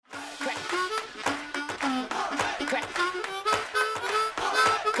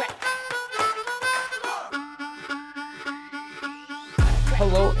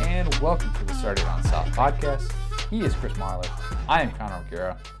welcome to the Started on South podcast. He is Chris Marler. I am Connor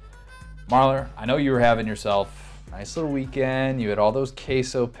O'Gara. Marler, I know you were having yourself a nice little weekend. You had all those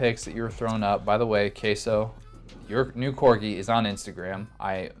queso pics that you were throwing up. By the way, queso, your new corgi is on Instagram.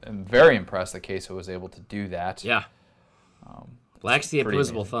 I am very impressed that queso was able to do that. Yeah. Lacks the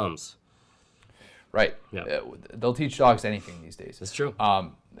opposable thumbs. Right. Yeah. They'll teach dogs anything these days. That's true.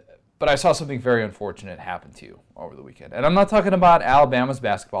 But I saw something very unfortunate happen to you over the weekend. And I'm not talking about Alabama's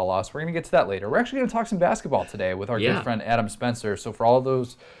basketball loss. We're going to get to that later. We're actually going to talk some basketball today with our good friend Adam Spencer. So for all of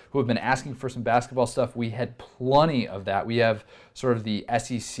those who have been asking for some basketball stuff, we had plenty of that. We have sort of the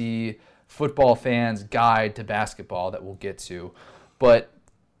SEC football fans' guide to basketball that we'll get to. But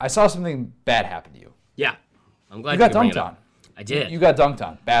I saw something bad happen to you. Yeah. I'm glad you got dunked on. I did. You got dunked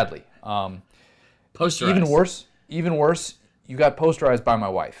on badly. Posterized. Even worse, you got posterized by my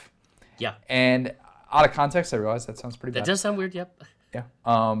wife. Yeah. And out of context, I realize that sounds pretty bad. That does sound weird, yep. Yeah.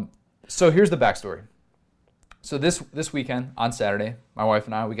 So here's the backstory. So this weekend, on Saturday, my wife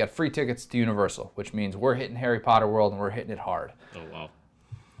and I, we got free tickets to Universal, which means we're hitting Harry Potter World and we're hitting it hard. Oh,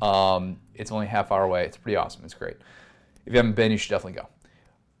 wow. It's only a half hour away. It's pretty awesome. It's great. If you haven't been, you should definitely go.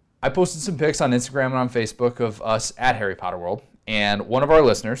 I posted some pics on Instagram and on Facebook of us at Harry Potter World, and one of our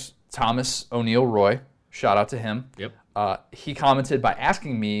listeners, Thomas O'Neill Roy, shout out to him. Yep. He commented by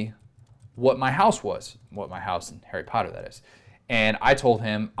asking me what my house was, what my house in Harry Potter, that is. And I told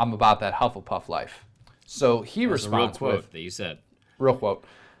him I'm about that Hufflepuff life. So he responds a real quote with, that you said. Real quote.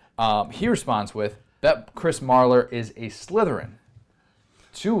 He responds with, bet Chris Marler is a Slytherin.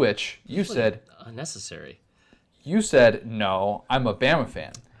 To which you said, unnecessary. You said, no, I'm a Bama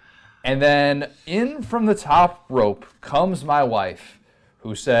fan. And then in from the top rope comes my wife,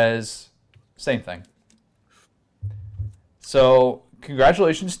 who says, same thing. So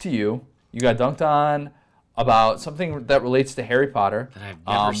congratulations to you. You got dunked on about something that relates to Harry Potter that I've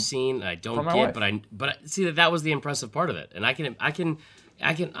never seen. I don't get, but see that was the impressive part of it. And I'm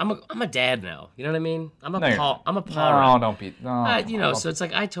a dad now. You know what I mean? I'm a Paul. No, don't be. No, so it's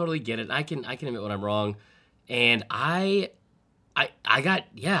like I totally get it. I can admit when I'm wrong, and I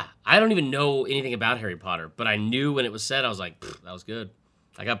don't even know anything about Harry Potter, but I knew when it was said, I was like, that was good.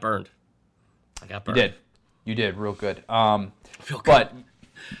 I got burned. You did real good. I feel good. But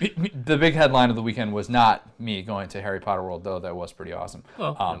the big headline of the weekend was not me going to Harry Potter World, though that was pretty awesome.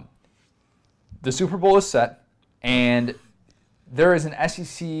 Well, The Super Bowl is set, and there is an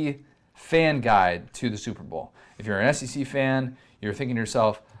SEC fan guide to the Super Bowl. If you're an SEC fan, you're thinking to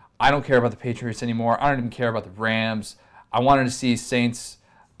yourself, I don't care about the Patriots anymore. I don't even care about the Rams. I wanted to see Saints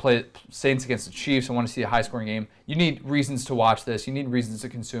against the Chiefs. I want to see a high-scoring game. You need reasons to watch this. You need reasons to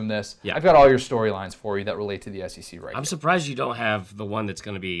consume this. Yeah. I've got all your storylines for you that relate to the SEC right now. I'm surprised you don't have the one that's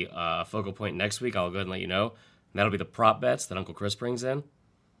going to be a focal point next week. I'll go ahead and let you know. And that'll be the prop bets that Uncle Chris brings in.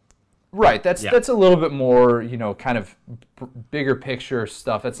 Right. That's a little bit more, kind of bigger picture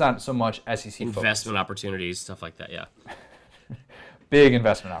stuff. That's not so much SEC investment opportunities, stuff like that, yeah. Big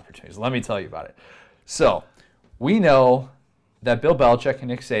investment opportunities. Let me tell you about it. So, we know that Bill Belichick and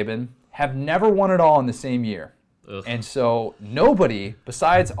Nick Saban have never won it all in the same year. Ugh. And so nobody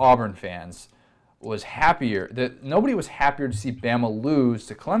besides Auburn fans was happier to see Bama lose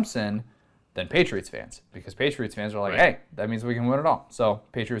to Clemson than Patriots fans, because Patriots fans are like, hey, that means we can win it all. So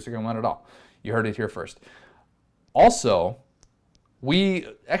Patriots are going to win it all. You heard it here first. Also,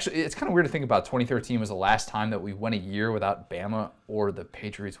 it's kind of weird to think about 2013 was the last time that we went a year without Bama or the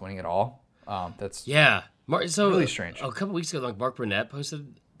Patriots winning it all. That's really strange. A couple weeks ago, Mark Burnett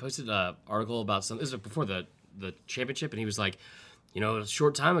posted an article about something. This was before the championship, and he was like, a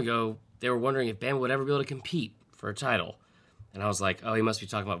short time ago, they were wondering if Bama would ever be able to compete for a title. And I was like, oh, he must be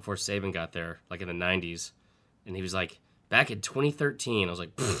talking about before Saban got there, like in the 90s. And he was like, back in 2013. I was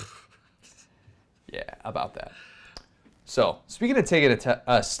like, pfft. Yeah, about that. So, speaking of taking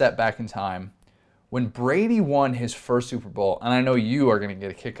a step back in time, when Brady won his first Super Bowl, and I know you are going to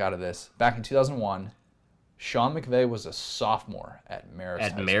get a kick out of this, back in 2001, Sean McVay was a sophomore at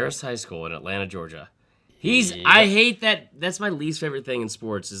Marist High School in Atlanta, Georgia. I hate that. That's my least favorite thing in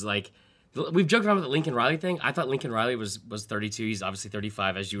sports is like, we've joked around with the Lincoln Riley thing. I thought Lincoln Riley was 32. He's obviously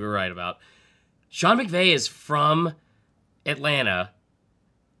 35, as you were right about. Sean McVay is from Atlanta,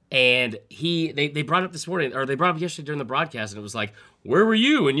 and they brought up this morning, or they brought up yesterday during the broadcast, and it was like, where were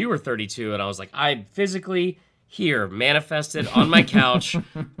you when you were 32? And I was like, I'm physically here, manifested on my couch,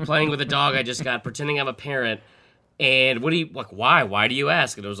 playing with a dog I just got, pretending I'm a parent. And why? Why do you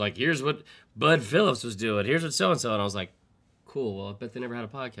ask? And it was like, here's what Bud Phillips was doing. Here's what so-and-so. And I was like, cool. Well, I bet they never had a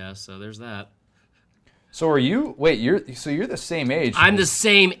podcast, so there's that. So are you? Wait, you're the same age. I'm the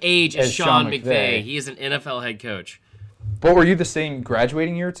same age as Sean McVay. He is an NFL head coach. But were you the same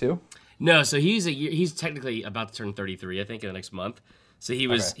graduating year too? No, so he's technically about to turn 33, I think, in the next month. So he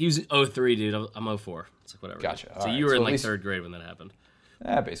was 03, dude. I'm 04. It's like whatever. Gotcha. So you were in like third grade when that happened.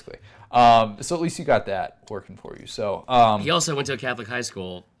 Yeah, basically. So at least you got that working for you. So he also went to a Catholic high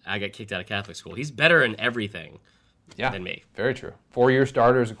school. I got kicked out of Catholic school. He's better in everything than me. Very true. 4-year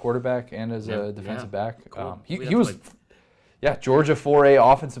starter as a quarterback and as a defensive back. Cool. He was, Georgia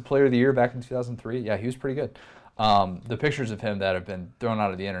 4A Offensive Player of the Year back in 2003. Yeah, he was pretty good. The pictures of him that have been thrown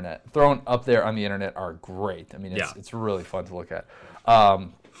up there on the internet are great. I mean, it's really fun to look at.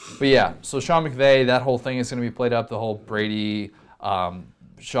 But yeah, so Sean McVay, that whole thing is going to be played up. The whole Brady, Sean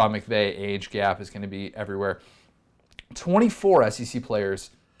McVay age gap is going to be everywhere. 24 SEC players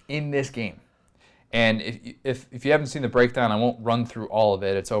in this game. And if you haven't seen the breakdown, I won't run through all of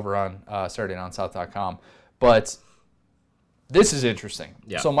it. It's over on SaturdayDownSouth.com. But this is interesting.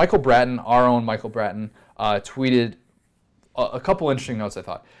 Yeah. So Michael Bratton, our own Michael Bratton, tweeted a couple interesting notes, I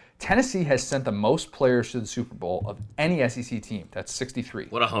thought. Tennessee has sent the most players to the Super Bowl of any SEC team. That's 63.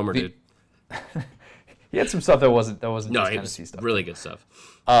 What a homer, dude. He had some stuff that wasn't just Tennessee stuff. Really good stuff.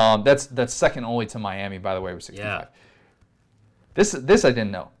 That's second only to Miami, by the way, with 65. Yeah. This I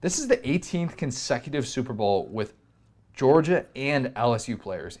didn't know. This is the 18th consecutive Super Bowl with Georgia and LSU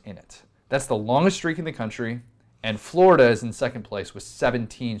players in it. That's the longest streak in the country, and Florida is in second place with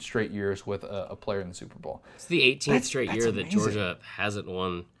 17 straight years with a player in the Super Bowl. It's the 18th straight year that Georgia hasn't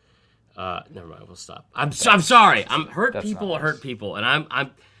won. Never mind. We'll stop. I'm sorry. Hurt people,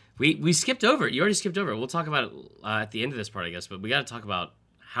 and we skipped over it. You already skipped over it. We'll talk about it at the end of this part, I guess. But we got to talk about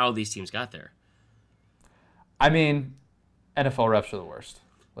how these teams got there. I mean, NFL refs are the worst.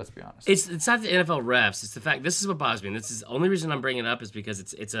 Let's be honest. It's not the NFL refs. It's the fact. This is what bothers me. And this is the only reason I'm bringing it up is because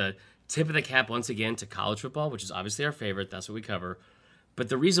it's a tip of the cap once again to college football, which is obviously our favorite. That's what we cover. But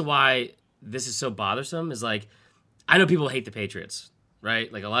the reason why this is so bothersome is like, I know people hate the Patriots.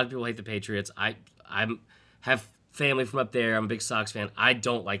 Right? Like a lot of people hate the Patriots. I have family from up there. I'm a big Sox fan. I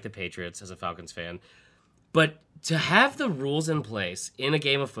don't like the Patriots as a Falcons fan. But to have the rules in place in a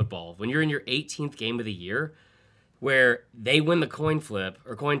game of football, when you're in your 18th game of the year, where they win the coin flip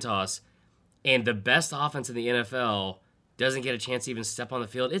or coin toss, and the best offense in the NFL doesn't get a chance to even step on the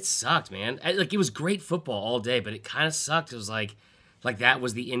field, it sucked, man. Like it was great football all day, but it kind of sucked. It was like that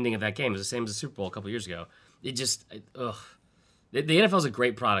was the ending of that game. It was the same as the Super Bowl a couple years ago. It just, ugh. The NFL is a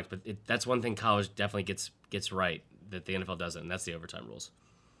great product, but that's one thing college definitely gets right that the NFL doesn't, and that's the overtime rules.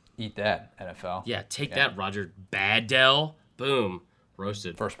 Eat that, NFL. Yeah, take that, Roger Goodell. Boom.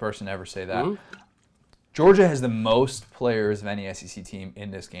 Roasted. First person to ever say that. Mm-hmm. Georgia has the most players of any SEC team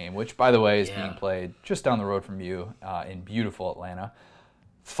in this game, which, by the way, is being played just down the road from you in beautiful Atlanta.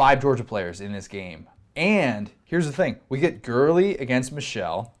 5 Georgia players in this game. And here's the thing. We get Gurley against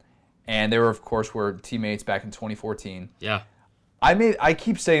Michelle, and they were, of course, teammates back in 2014. Yeah. I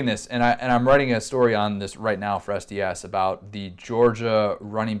keep saying this, and I'm writing a story on this right now for SDS about the Georgia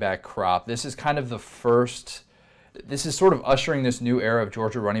running back crop. This is kind of the first. This is sort of ushering this new era of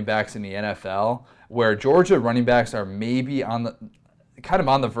Georgia running backs in the NFL, where Georgia running backs are maybe on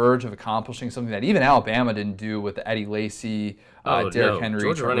the verge of accomplishing something that even Alabama didn't do with Eddie Lacy, Derrick Henry.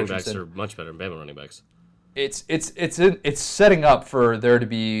 Georgia running backs are much better than Bama running backs. It's setting up for there to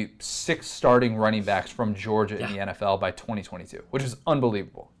be 6 starting running backs from Georgia in the NFL by 2022, which is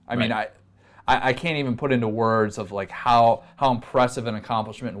unbelievable. I mean, I can't even put into words of like how impressive an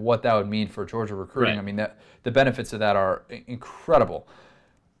accomplishment and what that would mean for Georgia recruiting. Right. I mean, the benefits of that are incredible.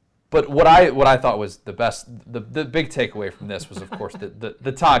 But what I thought was the best, the big takeaway from this was, of course,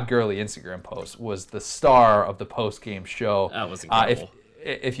 the Todd Gurley Instagram post was the star of the post-game show. That was incredible.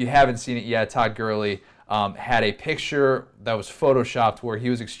 If you haven't seen it yet, Todd Gurley had a picture that was photoshopped where he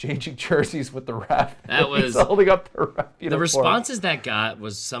was exchanging jerseys with the ref. That was holding up the ref uniform. The responses that got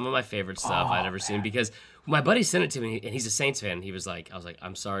was some of my favorite stuff I'd ever seen, because my buddy sent it to me, and he's a Saints fan. He was like, I was like,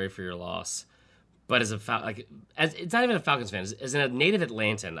 I'm sorry for your loss. But as it's not even a Falcons fan. As a native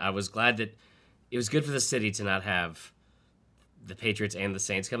Atlantan, I was glad that it was good for the city to not have the Patriots and the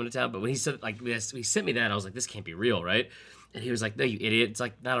Saints coming to town. But when he said, like, he sent me that, I was like, this can't be real, right? And he was like, no, you idiot. It's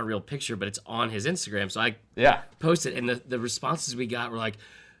like not a real picture, but it's on his Instagram. So I posted, and the responses we got were like,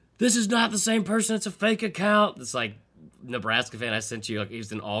 this is not the same person. It's a fake account. It's like Nebraska fan I sent you. Like, he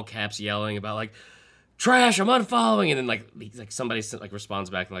was in all caps yelling about like, trash, I'm unfollowing. And then somebody responds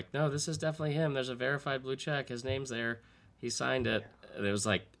back and like, no, this is definitely him. There's a verified blue check. His name's there. He signed it. And it was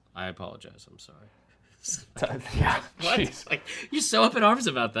like, I apologize. I'm sorry. What? Like, you're so up in arms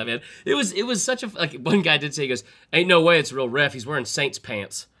about that, man. It was such a one guy did say, he goes, ain't no way it's a real ref. He's wearing Saints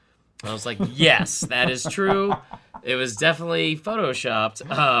pants. And I was like, yes, that is true. It was definitely photoshopped.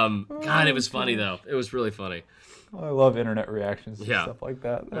 God, it was funny though. It was really funny. I love internet reactions to Yeah. stuff like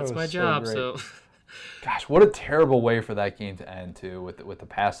that. That's was my so job. great. So Gosh, what a terrible way for that game to end too, with the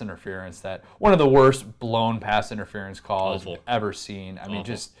pass interference. That one of the worst blown pass interference calls Awful. we've ever seen. I mean,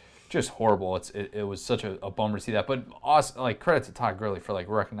 Awful. just horrible. It was such a bummer to see that. But also, like, credit to Todd Gurley for like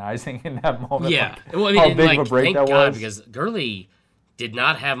recognizing in that moment. yeah, like, well, I mean, how and, big like, of a break thank that God was. because Gurley did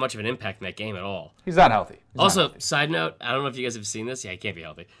not have much of an impact in that game at all. He's not healthy. He's not Also, healthy. side note, I don't know if you guys have seen this. Yeah, he can't be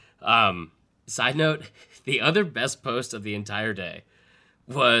healthy. Side note, the other best post of the entire day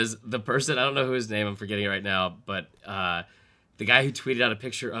was the person, I don't know who his name, I'm forgetting it right now, but the guy who tweeted out a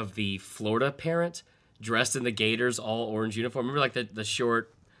picture of the Florida parent dressed in the Gators all orange uniform. Remember like the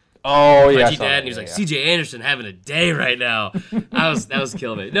short Oh yeah, I pudgy saw dad, that. and he was Yeah, like, yeah. CJ Anderson having a day right now. That was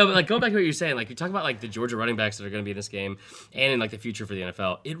killing me. No, but like going back to what you're saying, like you talk about like the Georgia running backs that are going to be in this game and in like the future for the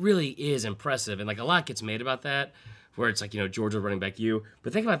NFL. It really is impressive, and like a lot gets made about that, where it's like, you know, Georgia running back you.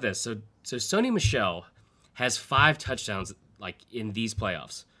 But think about this. So Sony Michel has 5 touchdowns like in these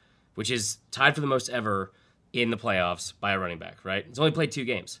playoffs, which is tied for the most ever in the playoffs by a running back. Right? He's only played 2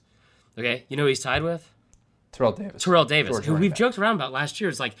 games. Okay, you know who he's tied with? Terrell Davis. Terrell Davis, Georgia who running we've back. joked around about last year.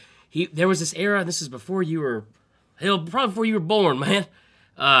 It's like there was this era, and this is before you were, hell, probably before you were born, man.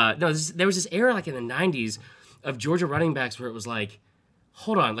 There was this era like in the 90s of Georgia running backs where it was like,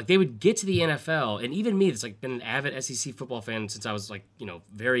 hold on, like they would get to the NFL, and even me, that's like been an avid SEC football fan since I was like, you know,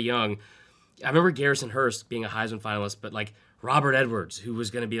 very young. I remember Garrison Hurst being a Heisman finalist, but like Robert Edwards, who was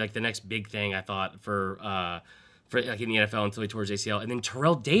going to be like the next big thing, I thought, for like in the NFL until he tore his ACL, and then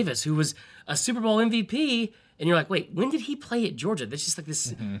Terrell Davis, who was a Super Bowl MVP, and you're like, wait, when did he play at Georgia? There's just like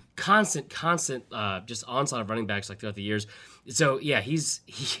this constant, just onslaught of running backs like throughout the years. So yeah,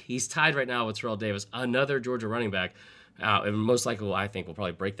 he's tied right now with Terrell Davis, another Georgia running back, and most likely, I think, will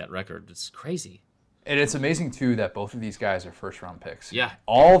probably break that record. It's crazy. And it's amazing too that both of these guys are first round picks. Yeah.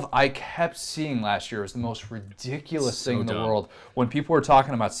 I kept seeing last year was the most ridiculous thing in the dumb. world when people were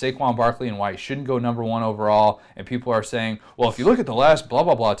talking about Saquon Barkley and why he shouldn't go number 1 overall, and people are saying, well, if you look at the last blah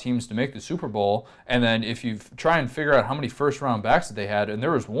blah blah teams to make the Super Bowl, and then if you try and figure out how many first round backs that they had, and there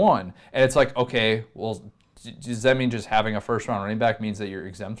was one, and it's like, okay, well, does that mean just having a first round running back means that you're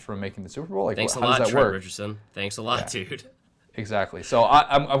exempt from making the Super Bowl? Like, Thanks how a lot, does that Trent work? Richardson. Thanks a lot, dude. Exactly. So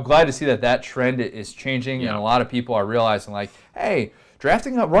I'm glad to see that trend is changing, and a lot of people are realizing, like, hey,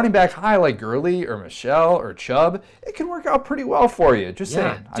 drafting a running back high like Gurley or Michelle or Chubb, it can work out pretty well for you. Just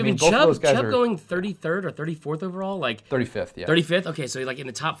saying. I mean, both of those guys Chubb are going 33rd or 34th overall, like 35th. Yeah. 35th. Okay, so like in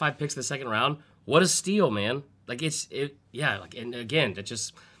the top 5 picks of the second round. What a steal, man! Like like, and again, that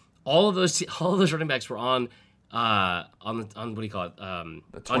just all of those running backs were on what do you call it? On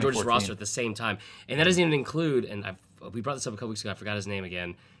Georgia's 2014. roster at the same time, and that doesn't even include. And we brought this up a couple weeks ago. I forgot his name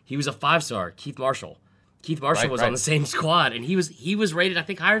again. He was a 5-star, Keith Marshall. Keith Marshall was on the same squad, and he was rated, I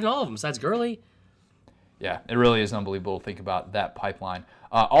think, higher than all of them besides Gurley. Yeah, it really is unbelievable to think about that pipeline.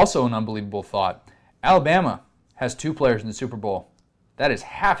 Also an unbelievable thought. Alabama has 2 players in the Super Bowl. That is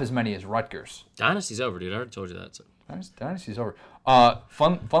half as many as Rutgers. Dynasty's over, dude. I already told you that. So. Dynasty's over.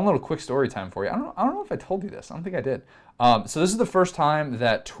 Fun little quick story time for you. I don't know if I told you this. I don't think I did. So this is the first time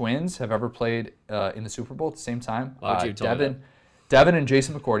that twins have ever played in the Super Bowl at the same time. Why would you tell me that? Devin and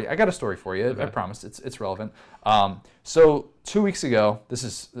Jason McCourty. I got a story for you. Okay. I promise. It's relevant. So 2 weeks ago,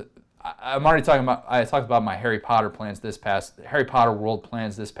 I'm already talking about. I talked about my Harry Potter World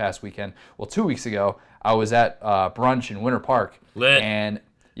plans this past weekend. Well, 2 weeks ago, I was at brunch in Winter Park. Lit. And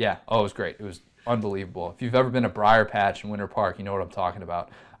yeah, it was great. It was unbelievable. If you've ever been to Briar Patch in Winter Park, you know what I'm talking about.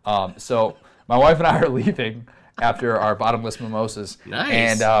 So my wife and I are leaving after our bottomless mimosas.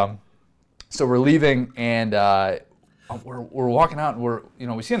 Nice. And so we're leaving, and we're walking out,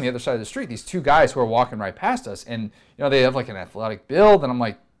 and we see on the other side of the street these 2 guys who are walking right past us, and they have like an athletic build, and I'm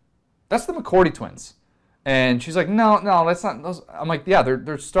like, that's the McCourty twins. And she's like, no, that's not those. I'm like, yeah,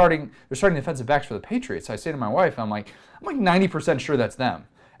 they're starting defensive backs for the Patriots. So I say to my wife, I'm like 90% sure that's them.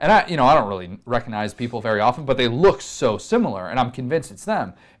 And I don't really recognize people very often, but they look so similar, and I'm convinced it's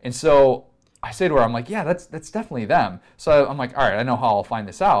them. And so I say to her, I'm like, yeah, that's definitely them. So I'm like, all right, I know how I'll find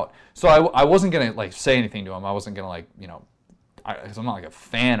this out. So I wasn't gonna like say anything to him. I wasn't gonna because I'm not like a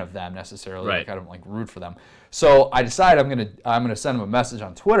fan of them necessarily. Right. Like, I don't like root for them. So I decided I'm gonna send him a message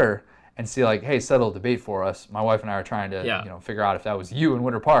on Twitter and see like, hey, settle a debate for us. My wife and I are trying to figure out if that was you in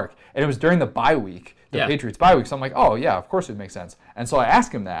Winter Park. And it was during the bye week, the Patriots bye week. So I'm like, oh yeah, of course it would make sense. And so I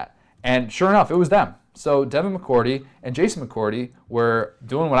asked him that, and sure enough, it was them. So Devin McCourty and Jason McCourty were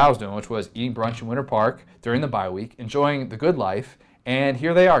doing what I was doing, which was eating brunch in Winter Park during the bye week, enjoying the good life, and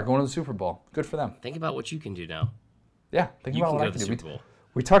here they are going to the Super Bowl. Good for them. Think about what you can do now. Yeah, think You about can what go I to can the do. Super Bowl.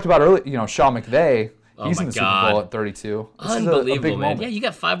 We talked about earlier, Sean McVay. He's my in the Super God. Bowl at 32. This Unbelievable, is a big man. moment. Yeah, you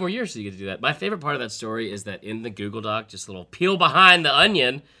got 5 more years so you get to do that. My favorite part of that story is that in the Google Doc, just a little peel behind the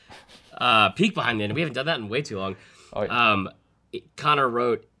onion, peek behind the onion. We haven't done that in way too long. Oh, yeah. Connor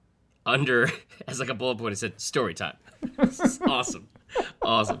wrote under, as like a bullet point, it said, story time. Awesome.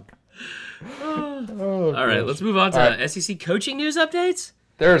 Awesome. All right, let's move on to SEC coaching news updates.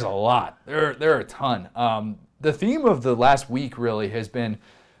 There's a lot. There are a ton. The theme of the last week really has been,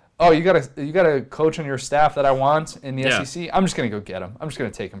 oh, you got a coach on your staff that I want in the SEC. I'm just gonna go get him. I'm just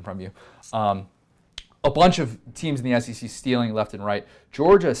gonna take him from you. A bunch of teams in the SEC stealing left and right.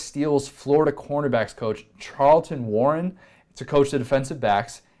 Georgia steals Florida cornerbacks coach Charlton Warren to coach the defensive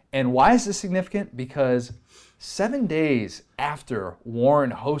backs. And why is this significant? Because 7 days after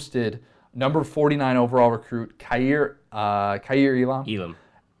Warren hosted number 49 overall recruit Kaiir Elam.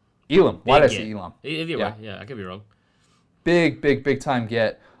 Elam. Why did I say Elam? Yeah, I could be wrong. Big time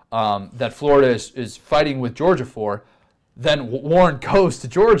get that Florida is fighting with Georgia for. Then Warren goes to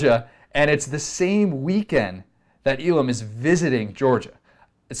Georgia, and it's the same weekend that Elam is visiting Georgia.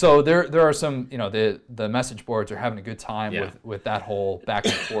 So there are some, the message boards are having a good time with that whole back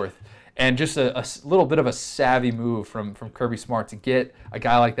and forth. And just a little bit of a savvy move from Kirby Smart to get a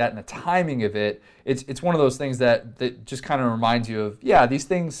guy like that, and the timing of it. It's one of those things that just kind of reminds you of, these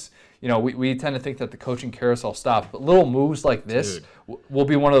things, we tend to think that the coaching carousel stops, but little moves like this will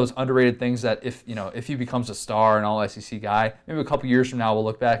be one of those underrated things that if he becomes a star, an all SEC guy, maybe a couple years from now we'll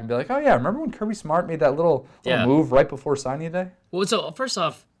look back and be like, oh yeah, remember when Kirby Smart made that little move right before signing day? Well, so first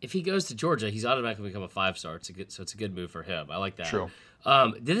off, if he goes to Georgia, he's automatically become a 5-star. So it's a good move for him. I like that. True.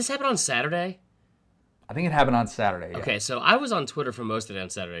 Did this happen on Saturday? I think it happened on Saturday. Yeah. Okay, so I was on Twitter for most of it on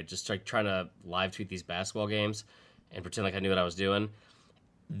Saturday, just like trying to live tweet these basketball games and pretend like I knew what I was doing.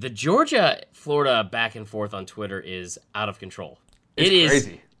 The Georgia-Florida back and forth on Twitter is out of control. It's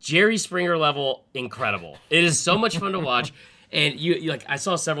crazy. Is Jerry Springer level incredible. It is so much fun to watch. And you like, I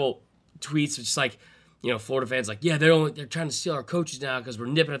saw several tweets just like, Florida fans like, yeah, they're trying to steal our coaches now because we're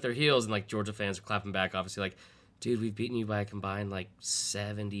nipping at their heels, and like Georgia fans are clapping back, obviously like, dude, we've beaten you by a combined like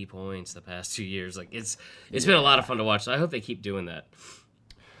 70 points the past 2 years. Like it's been a lot of fun to watch. So I hope they keep doing that.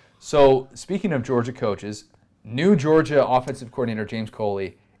 So speaking of Georgia coaches, new Georgia offensive coordinator James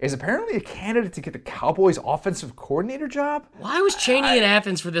Coley is apparently a candidate to get the Cowboys offensive coordinator job. Why was Chaney in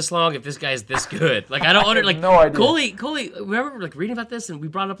Athens for this long if this guy's this good? Like I don't under like no idea. Coley. Remember like reading about this, and we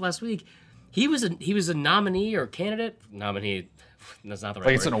brought it up last week. He was a nominee or candidate. Nominee. That's not the right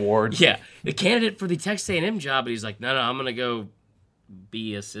word. It's an award. Yeah, the candidate for the Texas A&M job, but he's like, no, I'm gonna go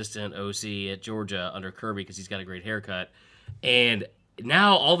be assistant OC at Georgia under Kirby because he's got a great haircut. And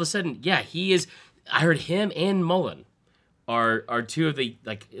now all of a sudden, he is. I heard him and Mullen are two of the,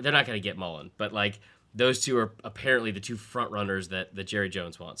 like, they're not going to get Mullen, but like those two are apparently the two front runners that Jerry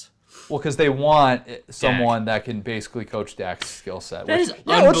Jones wants. Well, because they want someone that can basically coach Dak's skill set. That is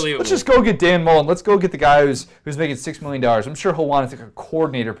unbelievable. Let's just go get Dan Mullen. Let's go get the guy who's making $6 million. I'm sure he'll want to take a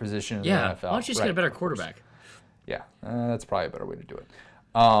coordinator position in the NFL. Why don't you just get a better quarterback? Yeah, that's probably a better way to do it.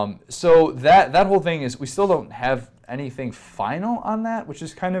 So that whole thing is, we still don't have anything final on that, which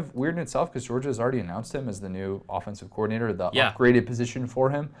is kind of weird in itself because Georgia has already announced him as the new offensive coordinator, the upgraded position for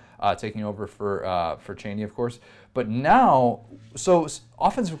him, taking over for Chaney, of course. But now, so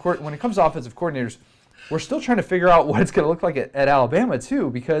when it comes to offensive coordinators, we're still trying to figure out what it's going to look like at Alabama too,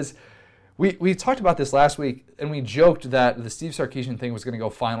 because we talked about this last week, and we joked that the Steve Sarkisian thing was going to go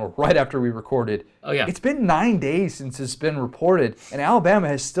final right after we recorded. Oh, yeah. It's been 9 days since it's been reported, and Alabama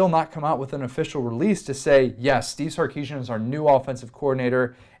has still not come out with an official release to say, yes, Steve Sarkisian is our new offensive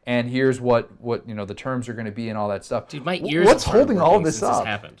coordinator, and here's what the terms are going to be and all that stuff. Dude, my ears What's holding all of this up? This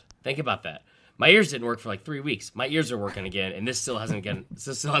happened. Think about that. My ears didn't work for like 3 weeks. My ears are working again, and this still hasn't been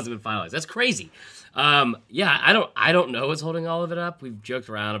finalized. That's crazy. I don't know what's holding all of it up. We've joked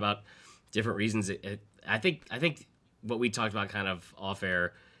around about different reasons. I think what we talked about kind of off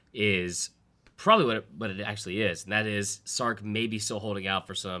air is probably what it actually is, and that is Sark may be still holding out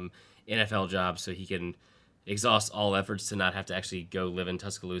for some NFL jobs so he can exhaust all efforts to not have to actually go live in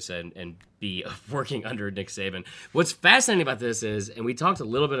Tuscaloosa and be working under Nick Saban. What's fascinating about this is, and we talked a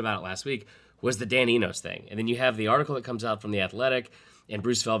little bit about it last week, was the Dan Enos thing. And then you have the article that comes out from The Athletic, and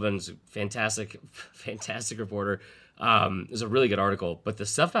Bruce Feldman's a fantastic reporter. It was a really good article. But the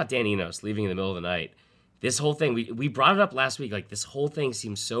stuff about Dan Enos leaving in the middle of the night, this whole thing, we brought it up last week. Like, this whole thing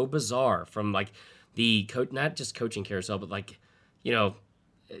seems so bizarre from, like, the not just coaching carousel, but, like,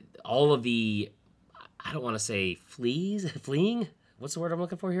 all of the, I don't want to say fleeing? What's the word I'm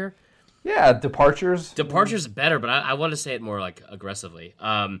looking for here? Yeah, departures. Departures better, but I want to say it more, like, aggressively.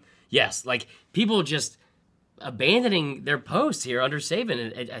 Yes, like, people just abandoning their post here under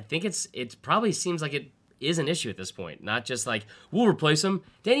Saban. And I think it probably seems like it is an issue at this point. Not just like, we'll replace him.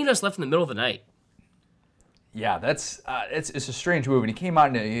 Dan Enos left in the middle of the night. Yeah, that's it's a strange move, and he came out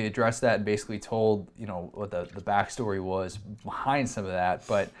and he addressed that and basically told what the backstory was behind some of that.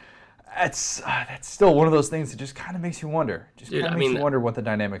 But that's still one of those things that just kind of makes you wonder. You wonder what the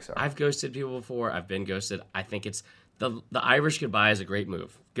dynamics are. I've ghosted people before. I've been ghosted. I think it's the Irish goodbye is a great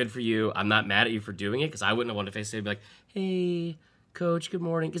move. Good for you. I'm not mad at you for doing it because I wouldn't have wanted to face it and be like, "Hey, coach, good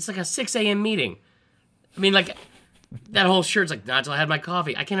morning." It's like a 6 a.m. meeting. I mean, like. That whole shirt's like, not until I had my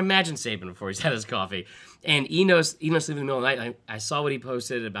coffee. I can't imagine Saban before he's had his coffee. And Enos leaving in the middle of the night, I saw what he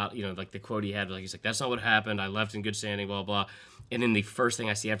posted about, like the quote he had. Like, he's like, that's not what happened. I left in good standing, blah, blah. And then the first thing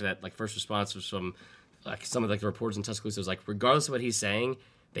I see after that, like, first response was from, like, some of like the reporters in Tuscaloosa. Was like, regardless of what he's saying,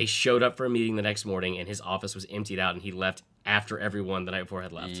 they showed up for a meeting the next morning, and his office was emptied out, and he left after everyone the night before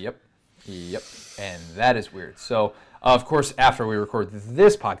had left. Yep. And that is weird. So, of course, after we record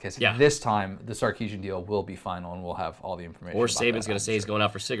this podcast, this time the Sarkisian deal will be final, and we'll have all the information. Or Saban's going to say he's going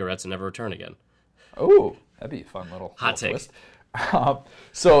out for cigarettes and never return again. Oh, that'd be a fun little take. Twist.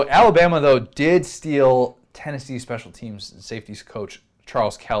 So Alabama, though, did steal Tennessee special teams safeties coach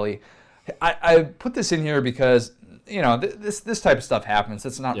Charles Kelly. I put this in here because this type of stuff happens.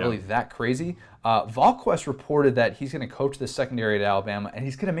 It's not really that crazy. VolQuest reported that he's going to coach the secondary at Alabama, and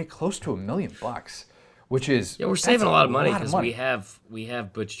he's going to make close to $1 million, which is we're saving a lot of money because we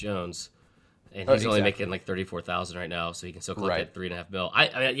have Butch Jones, and he's only making like $34,000 right now, so he can still collect that $3.5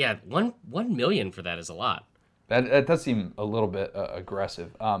 million. $1 million for that is a lot. That does seem a little bit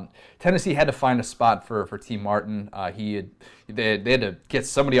aggressive. Tennessee had to find a spot for T. Martin. They had to get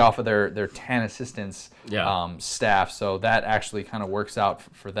somebody off of their 10 assistants staff, so that actually kind of works out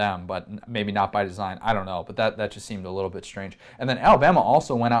for them, but maybe not by design. I don't know, but that just seemed a little bit strange. And then Alabama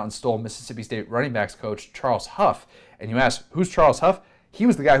also went out and stole Mississippi State running backs coach Charles Huff. And you ask, who's Charles Huff? He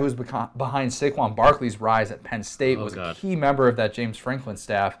was the guy who was behind Saquon Barkley's rise at Penn State, was a key member of that James Franklin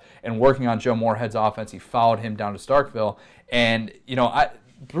staff, and working on Joe Moorhead's offense. He followed him down to Starkville. And,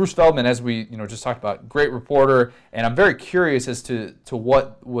 Bruce Feldman, as we just talked about, great reporter, and I'm very curious as to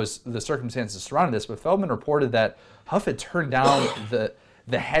what was the circumstances surrounding this, but Feldman reported that Huff had turned down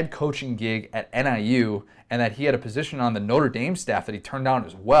the head coaching gig at NIU, and that he had a position on the Notre Dame staff that he turned down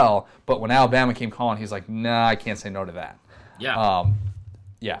as well, but when Alabama came calling, he's like, nah, I can't say no to that.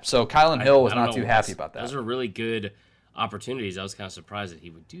 So Kylan Hill was not too happy about that. Those are really good opportunities. I was kind of surprised that he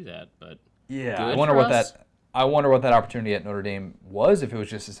would do that, but I wonder what that opportunity at Notre Dame was. If it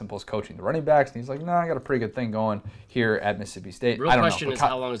was just as simple as coaching the running backs, and he's like, I got a pretty good thing going here at Mississippi State. Real question is,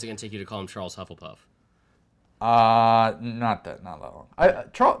 how long is it going to take you to call him Charles Hufflepuff? Not that long.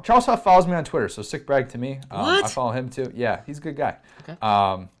 Charles Huff follows me on Twitter, so sick brag to me. What? I follow him too. Yeah, he's a good guy. Okay.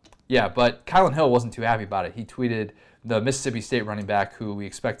 But Kylan Hill wasn't too happy about it. He tweeted the Mississippi State running back, who we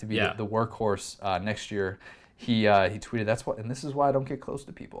expect to be the workhorse next year. He tweeted, and this is why I don't get close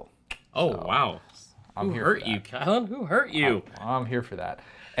to people. Oh, wow. Who hurt you, Kylan? Who hurt you? I'm here for that.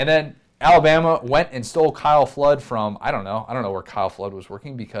 And then Alabama went and stole Kyle Flood from, I don't know where Kyle Flood was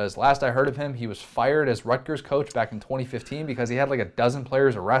working, because last I heard of him, he was fired as Rutgers coach back in 2015 because he had like a dozen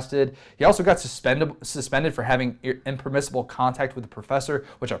players arrested. He also got suspended for having impermissible contact with a professor,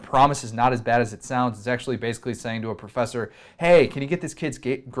 which I promise is not as bad as it sounds. It's actually basically saying to a professor, hey, can you get this kid's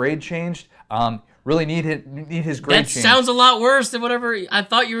grade changed? Really need his grade changed. That sounds a lot worse than whatever I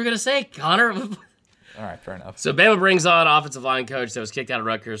thought you were going to say, Connor. All right, fair enough. So Bama brings on offensive line coach that was kicked out of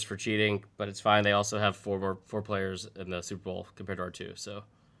Rutgers for cheating, but it's fine. They also have four players in the Super Bowl compared to our two. So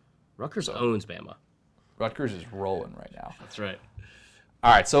Rutgers owns Bama. Rutgers is rolling right now. That's right.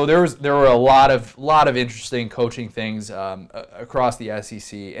 All right, so there were a lot of interesting coaching things across the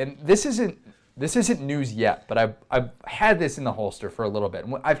SEC, and this isn't news yet, but I've had this in the holster for a little bit.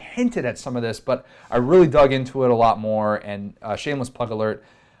 And I've hinted at some of this, but I really dug into it a lot more. And shameless plug alert.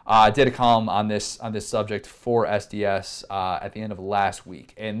 Did a column on this subject for SDS at the end of last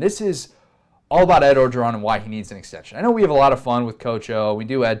week, and this is all about Ed Orgeron and why he needs an extension. I know we have a lot of fun with Coach O. We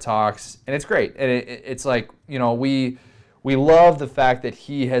do Ed Talks, and it's great. And it's like, we love the fact that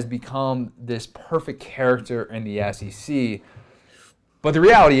he has become this perfect character in the SEC. But the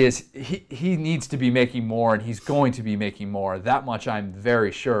reality is he needs to be making more, and he's going to be making more. That much I'm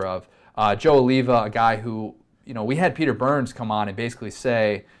very sure of. Joe Oliva, a guy who, we had Peter Burns come on and basically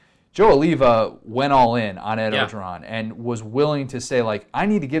say, Joe Oliva went all in on Ed Orgeron and was willing to say, like, I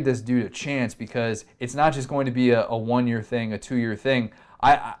need to give this dude a chance because it's not just going to be a 1-year thing, a 2-year thing.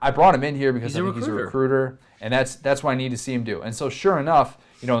 I brought him in here because I think he's a recruiter, and that's what I need to see him do. And so sure enough,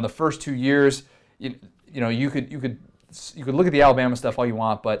 in the first 2 years, you could you could look at the Alabama stuff all you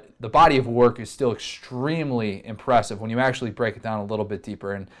want, but the body of work is still extremely impressive when you actually break it down a little bit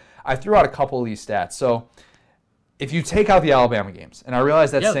deeper. And I threw out a couple of these stats. So if you take out the Alabama games, and I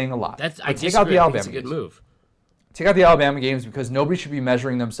realize that's saying a lot, I take out the Alabama it's a good move. Take out the Alabama games because nobody should be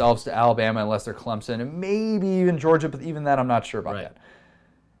measuring themselves to Alabama unless they're Clemson and maybe even Georgia, but even that I'm not sure about that.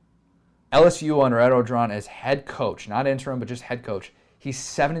 LSU under Ed Orgeron as head coach, not interim, but just head coach. He's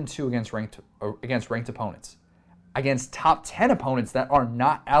 7-2 against ranked opponents. Against top 10 opponents that are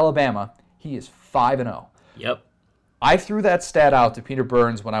not Alabama, he is 5-0. Yep. I threw that stat out to Peter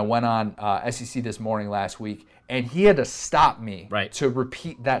Burns when I went on SEC This Morning last week, and he had to stop me to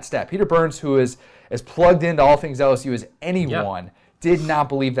repeat that stat. Peter Burns, who is as plugged into all things LSU as anyone, did not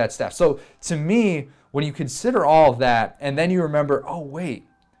believe that stat. So to me, when you consider all of that, and then you remember, oh, wait,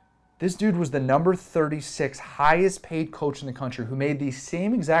 this dude was the number 36 highest paid coach in the country who made the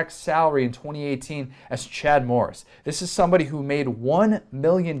same exact salary in 2018 as Chad Morris. This is somebody who made $1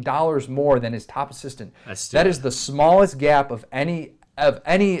 million more than his top assistant. That is the smallest gap of any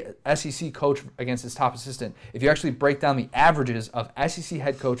SEC coach against his top assistant. If you actually break down the averages of SEC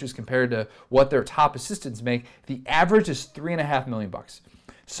head coaches compared to what their top assistants make, the average is $3.5 million.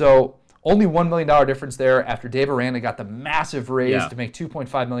 So only $1 million difference there after Dave Aranda got the massive raise to make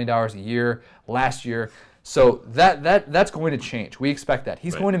 $2.5 million a year last year. So that's going to change. We expect that.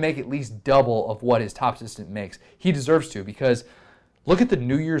 He's going to make at least double of what his top assistant makes. He deserves to, because look at the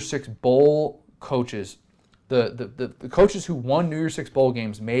New Year's Six Bowl coaches. The coaches who won New Year's Six Bowl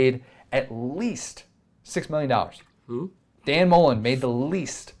games made at least $6 million. Who? Dan Mullen made the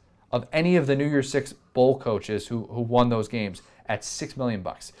least of any of the New Year's Six Bowl coaches who won those games at $6 million.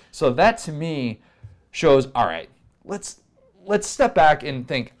 So that to me shows, all right, let's step back and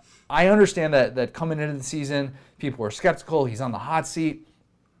think. I understand that coming into the season, people are skeptical. He's on the hot seat.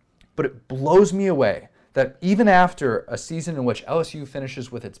 But it blows me away that even after a season in which LSU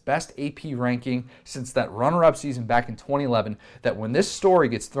finishes with its best AP ranking since that runner-up season back in 2011, that when this story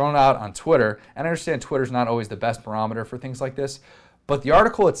gets thrown out on Twitter, and I understand Twitter's not always the best barometer for things like this, but the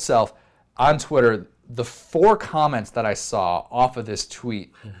article itself on Twitter, the 4 comments that I saw off of this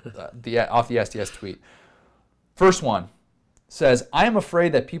tweet, off the SDS tweet, first one says, I am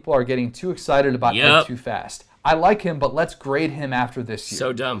afraid that people are getting too excited about Ed too fast. I like him, but let's grade him after this year.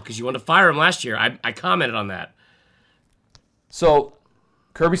 So dumb, because you wanted to fire him last year. I commented on that. So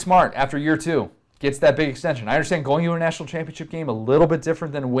Kirby Smart, after year 2, gets that big extension. I understand going to a national championship game a little bit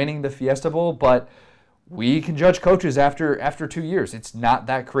different than winning the Fiesta Bowl, but we can judge coaches after 2 years. It's not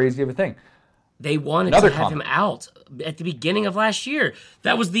that crazy of a thing. They wanted to have him out at the beginning of last year.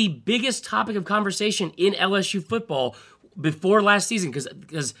 That was the biggest topic of conversation in LSU football before last season, because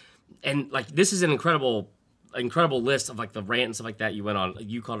this is an incredible list of like the rant and stuff like that you went on.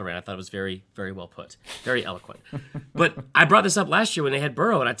 You called it a rant. I thought it was very, very well put, very eloquent. But I brought this up last year when they had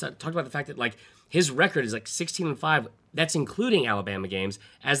Burrow, and I talked about the fact that like his record is like 16-5. That's including Alabama games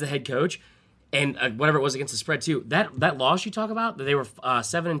as the head coach. And whatever it was against the spread too. That loss you talk about, that they were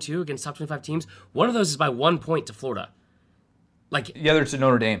 7-2 against top 25 teams. One of those is by 1 point to Florida. Like the other to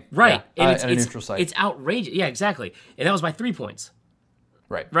Notre Dame, right? Yeah, and at a neutral site. It's outrageous. Yeah, exactly. And that was by 3 points.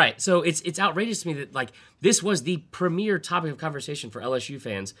 Right. So it's outrageous to me that like this was the premier topic of conversation for LSU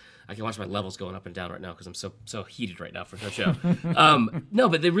fans. I can watch my levels going up and down right now because I'm so heated right now for Coach O. No,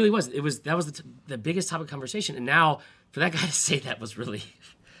 but it really was. That was the biggest topic of conversation. And now for that guy to say that was really.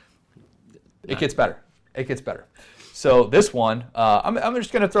 It gets better. So this one, I'm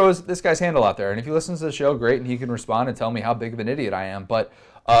just going to throw this guy's handle out there. And if he listens to the show, great, and he can respond and tell me how big of an idiot I am. But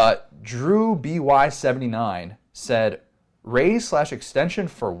Drew BY79 said, raise/extension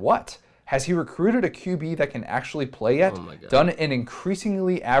for what? Has he recruited a QB that can actually play yet? Oh my God. Done an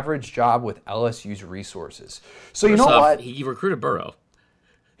increasingly average job with LSU's resources. So you know what? He recruited Burrow.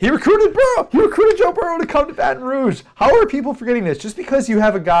 He recruited Burrow. He recruited Joe Burrow to come to Baton Rouge. How are people forgetting this? Just because you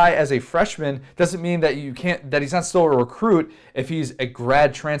have a guy as a freshman doesn't mean that he's not still a recruit if he's a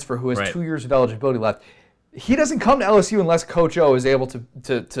grad transfer who has 2 years of eligibility left. He doesn't come to LSU unless Coach O is able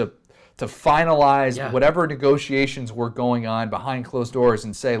to finalize whatever negotiations were going on behind closed doors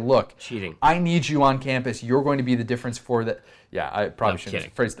and say, look, cheating. I need you on campus. You're going to be the difference for that. Yeah, I probably shouldn't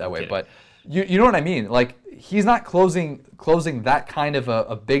have phrased it that way, but you know what I mean? Like, he's not closing that kind of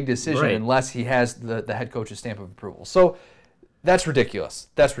a big decision unless he has the head coach's stamp of approval. So that's ridiculous.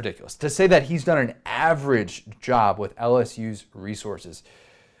 To say that he's done an average job with LSU's resources.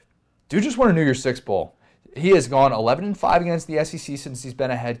 Dude just won a New Year's Six Bowl. He has gone 11-5 against the SEC since he's been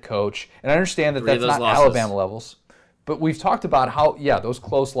a head coach. And I understand that that's not losses. Alabama levels. But we've talked about how, those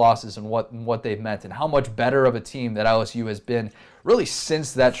close losses and what they've meant and how much better of a team that LSU has been really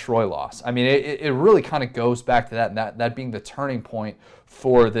since that Troy loss. I mean, it really kind of goes back to that being the turning point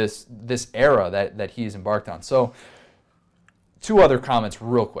for this era that he's embarked on. So, two other comments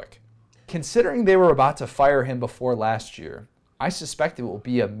real quick. Considering they were about to fire him before last year, I suspect it will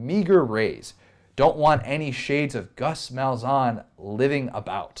be a meager raise. Don't want any shades of Gus Malzahn living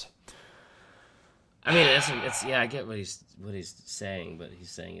about. I mean, I get what he's saying, but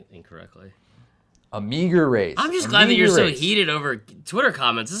he's saying it incorrectly. A meager raise. I'm just glad that you're so heated over Twitter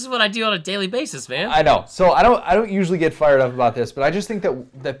comments. This is what I do on a daily basis, man. I know. So I don't usually get fired up about this, but I just think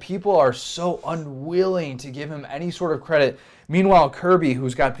that people are so unwilling to give him any sort of credit. Meanwhile, Kirby,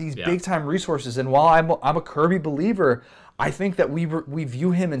 who's got these big time resources, and while I'm a Kirby believer, I think that we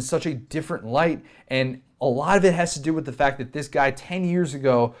view him in such a different light, and a lot of it has to do with the fact that this guy 10 years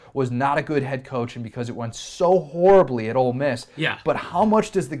ago was not a good head coach, and because it went so horribly at Ole Miss. Yeah. But how much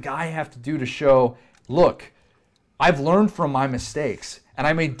does the guy have to do to show, look, I've learned from my mistakes, and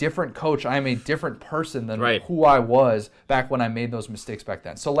I'm a different coach. I'm a different person than who I was back when I made those mistakes back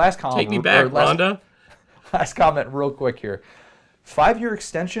then. So last comment. Take me back, Rhonda. Last comment real quick here. 5-year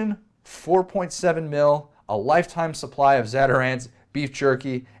extension, $4.7 million, a lifetime supply of Zatarain's beef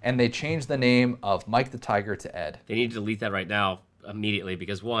jerky, and they changed the name of Mike the Tiger to Ed. They need to delete that right now immediately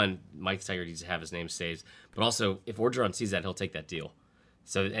because, one, Mike the Tiger needs to have his name saved, but also if Orgeron sees that, he'll take that deal.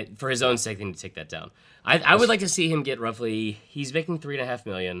 So for his own sake, they need to take that down. I would like to see him get roughly, he's making $3.5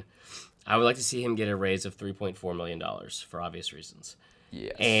 million. I would like to see him get a raise of $3.4 million for obvious reasons.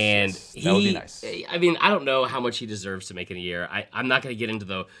 Yes. And that would be nice. I mean, I don't know how much he deserves to make in a year. I'm not going to get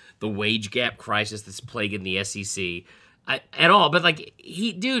into the wage gap crisis that's plaguing the SEC at all. But like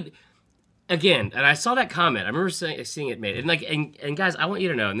dude, again, and I saw that comment. I remember seeing it made. And guys, I want you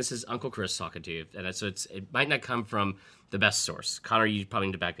to know, and this is Uncle Chris talking to you, and so it might not come from the best source. Connor, you probably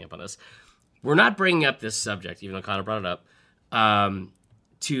need to back me up on this. We're not bringing up this subject, even though Connor brought it up,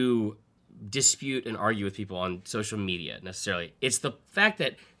 to dispute and argue with people on social media necessarily. It's the fact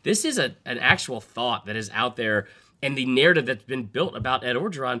that this is an actual thought that is out there and the narrative that's been built about Ed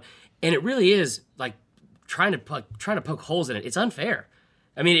Orgeron, and it really is like trying to poke holes in it. It's unfair.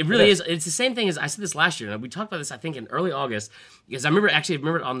 I mean, it really is. It's the same thing as I said this last year. And we talked about this, I think, in early August, because I remember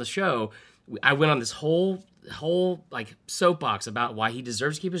it on the show. I went on this whole like soapbox about why he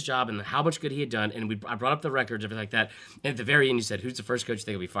deserves to keep his job and how much good he had done. And I brought up the records, everything like that. And at the very end, you said, "Who's the first coach you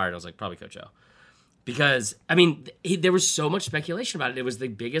think will be fired?" I was like, "Probably Coach O." Because, I mean, there was so much speculation about it. It was the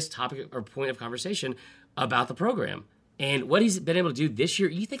biggest topic or point of conversation about the program. And what he's been able to do this year,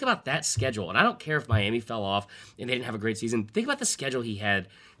 you think about that schedule, and I don't care if Miami fell off and they didn't have a great season. Think about the schedule he had.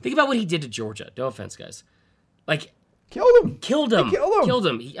 Think about what he did to Georgia. No offense, guys. Like, Killed him. Killed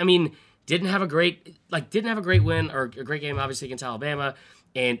him. I mean, didn't have a great win or a great game, obviously, against Alabama.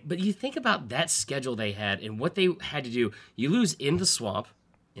 But you think about that schedule they had and what they had to do. You lose in the swamp,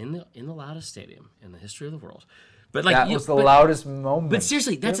 in the loudest stadium in the history of the world. But like that was the loudest moment. But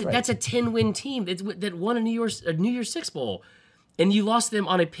seriously, that's a 10-win team that won a New Year's Six Bowl, and you lost them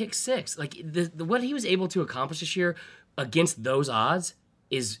on a pick six. Like what he was able to accomplish this year against those odds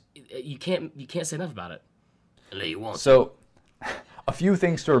is you can't say enough about it. Unless you want. So, a few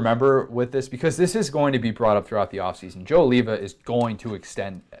things to remember with this, because this is going to be brought up throughout the offseason. Joe Oliva is going to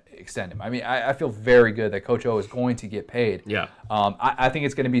extend him. I mean, I feel very good that Coach O is going to get paid. Yeah. I think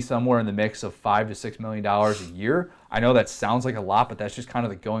it's going to be somewhere in the mix of $5 to $6 million a year. I know that sounds like a lot, but that's just kind of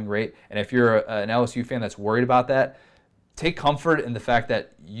the going rate. And if you're an LSU fan that's worried about that, take comfort in the fact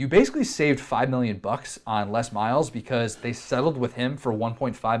that you basically saved $5 million on Les Miles because they settled with him for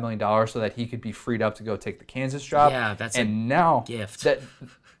 $1.5 million so that he could be freed up to go take the Kansas job. Yeah, that's a gift.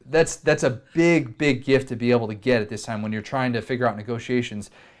 That's a big gift to be able to get at this time when you're trying to figure out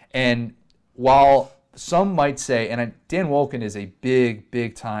negotiations. And while some might say, and Dan Wolken is a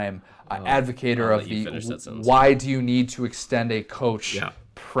big time advocator of the why do you need to extend a coach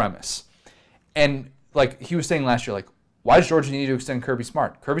premise. And like he was saying last year, like, why does Georgia need to extend Kirby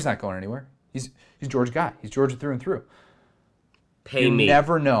Smart? Kirby's not going anywhere. He's Georgia guy. He's Georgia through and through. You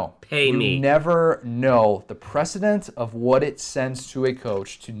never know. You never know the precedent of what it sends to a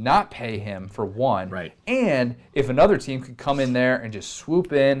coach to not pay him for one. Right. And if another team could come in there and just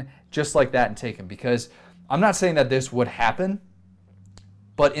swoop in just like that and take him. Because I'm not saying that this would happen,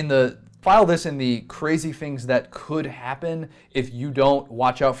 but file this in the crazy things that could happen if you don't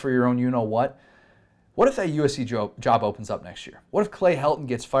watch out for your own you-know-what. What if that USC job opens up next year? What if Clay Helton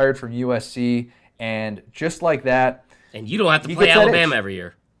gets fired from USC and just like that... And you don't have to play Alabama every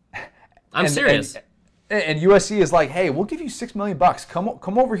year. I'm serious. And USC is like, hey, we'll give you $6 million.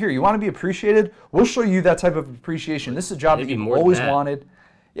 Come over here. You want to be appreciated? We'll show you that type of appreciation. This is a job that you've always wanted.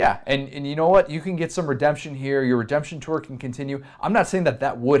 Yeah, and you know what? You can get some redemption here. Your redemption tour can continue. I'm not saying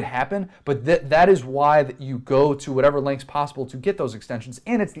that would happen, but that is why that you go to whatever lengths possible to get those extensions.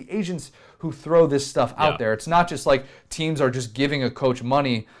 And it's the agents who throw this stuff out there. It's not just like teams are just giving a coach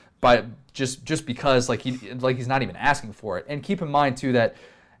money by just because he's not even asking for it. And keep in mind too that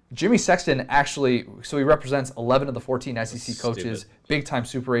Jimmy Sexton actually, so he represents 11 of the 14 SEC coaches, big-time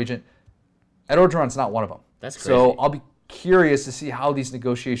super agent. Ed Orgeron's not one of them. That's crazy. So I'll be curious to see how these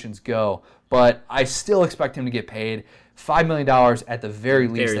negotiations go, but I still expect him to get paid $5 million at the very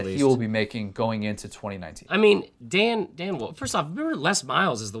least that he will be making going into 2019. I mean, Dan, well, first off, remember Les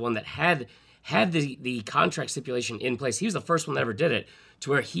Miles is the one that had the contract stipulation in place. He was the first one that ever did it,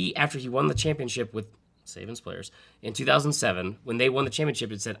 to where after he won the championship with Saban's players in 2007, when they won the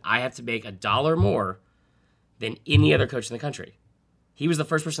championship, it said, I have to make $1 more than any other coach in the country. He was the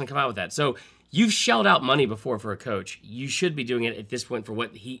first person to come out with that. So you've shelled out money before for a coach. You should be doing it at this point for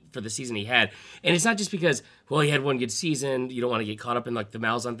the season he had. And it's not just because, well, he had one good season. You don't want to get caught up in like the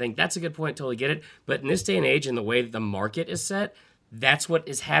Malzahn thing. That's a good point. Totally get it. But in this day and age, and the way that the market is set, that's what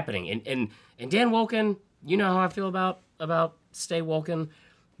is happening. And Dan Wolken, you know how I feel about Stay Wolken.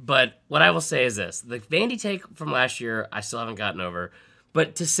 But what I will say is this. The Vandy take from last year, I still haven't gotten over.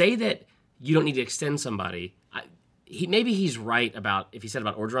 But to say that you don't need to extend somebody, maybe he's right about if he said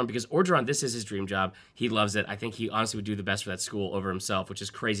about Orgeron, because Orgeron, this is his dream job. He loves it. I think he honestly would do the best for that school over himself, which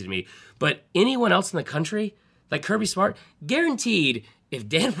is crazy to me. But anyone else in the country, like Kirby Smart, guaranteed if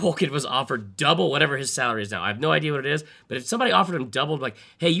Dan Wolken was offered double whatever his salary is now, I have no idea what it is, but if somebody offered him double, like,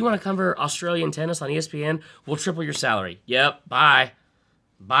 hey, you want to cover Australian tennis on ESPN? We'll triple your salary. Yep, bye.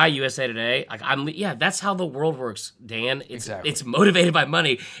 Bye, USA Today. That's how the world works, Dan. It's motivated by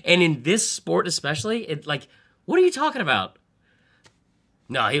money. And in this sport especially, what are you talking about?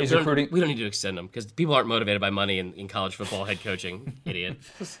 No, we don't need to extend him because people aren't motivated by money in college football head coaching. Idiot.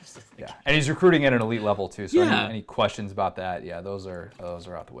 Yeah, and he's recruiting at an elite level too. So any questions about that? Yeah, those are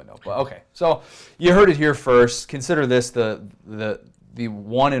out the window. But okay, so you heard it here first. Consider this the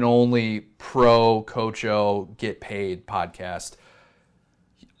one and only pro Coach O get paid podcast.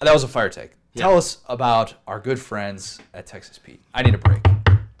 That was a fire take. Yeah. Tell us about our good friends at Texas Pete. I need a break.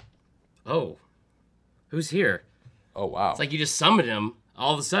 Oh, who's here? Oh, wow. It's like you just summoned him.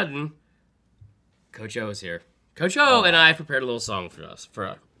 All of a sudden, Coach O is here. Coach O and I prepared a little song for us,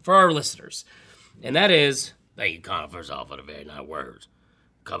 for our listeners. And that is, thank you, Connor, first off, for the very nice words.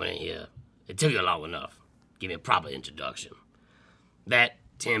 Coming in here, it took you long enough. Give me a proper introduction. That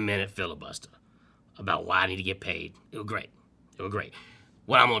 10-minute filibuster about why I need to get paid, it was great.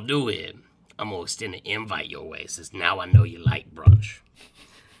 What I'm going to do is, I'm going to extend an invite your way, since now I know you like brunch.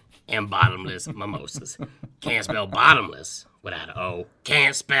 And bottomless mimosas. Can't spell bottomless without an O.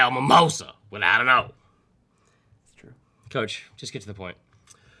 Can't spell mimosa without an O. It's true. Coach, just get to the point.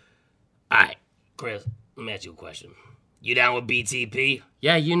 All right, Chris, let me ask you a question. You down with BTP?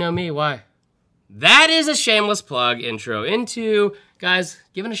 Yeah, you know me. Why? That is a shameless plug intro into, guys,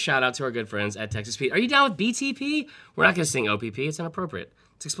 giving a shout out to our good friends at Texas Pete. Are you down with BTP? We're not going to sing OPP. It's inappropriate.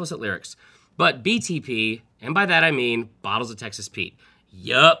 It's explicit lyrics. But BTP, and by that I mean Bottles of Texas Pete.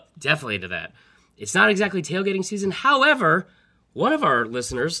 Yup, definitely into that. It's not exactly tailgating season. However, one of our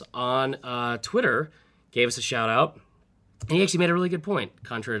listeners on Twitter gave us a shout out. And he actually made a really good point,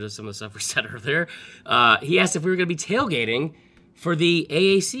 contrary to some of the stuff we said earlier. He asked if we were going to be tailgating for the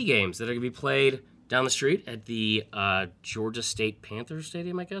AAC games that are going to be played down the street at the Georgia State Panthers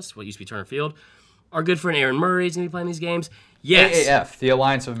Stadium, I guess, what used to be Turner Field. Our good friend Aaron Murray is going to be playing these games. Yes. AAF, the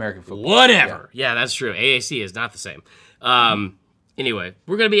Alliance of American Football. Whatever. Yeah, that's true. AAC is not the same. Anyway,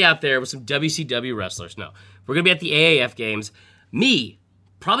 we're going to be out there with some WCW wrestlers. No, we're going to be at the AAF games. Me,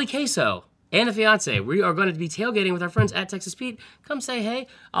 probably Queso, and a fiance. We are going to be tailgating with our friends at Texas Pete. Come say hey.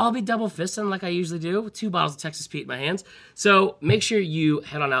 I'll be double fisting like I usually do with 2 bottles of Texas Pete in my hands. So make sure you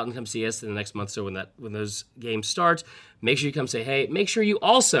head on out and come see us in the next month or so when those games start. Make sure you come say hey. Make sure you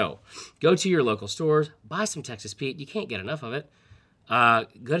also go to your local stores, buy some Texas Pete. You can't get enough of it. Go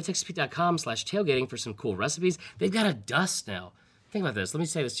to TexasPete.com/tailgating for some cool recipes. They've got a dust now. Think about this. Let me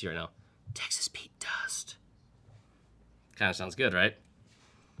say this to you right now. Texas Pete dust. Kind of sounds good, right?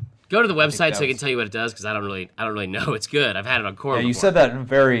 Go to the website so I can tell you what it does, because I don't really know. It's good. I've had it on Corn. Yeah, you said that in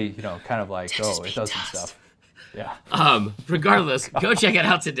very, kind of like, Texas Pete it does some stuff. Yeah. Regardless, go check it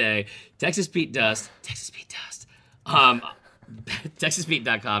out today. Texas Pete dust. Texas Pete dust.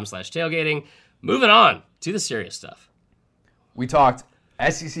 TexasPete.com/tailgating. Moving on to the serious stuff. We talked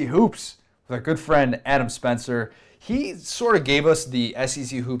SEC hoops with our good friend Adam Spencer. he sort of gave us the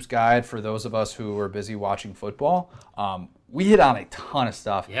SEC Hoops guide for those of us who were busy watching football. We hit on a ton of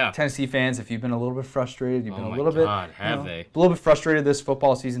stuff. Yeah. Tennessee fans, if you've been a little bit frustrated, you've been Oh a little my God, bit, have they? a little bit frustrated this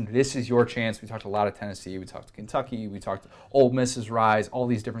football season, this is your chance. We talked a lot of Tennessee. We talked Kentucky. We talked Ole Miss's rise, all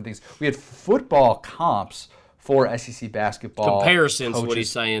these different things. We had football comps for SEC basketball. Comparisons, coaches, what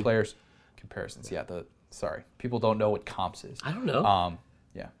he's saying. Players. Comparisons, yeah. Sorry. People don't know what comps is. I don't know.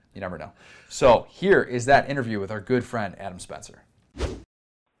 Yeah, you never know. So here is that interview with our good friend, Adam Spencer.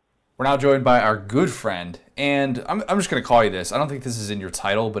 We're now joined by our good friend, and I'm just going to call you this. I don't think this is in your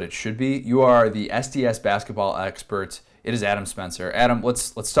title, but it should be. You are the SDS basketball expert. It is Adam Spencer. Adam,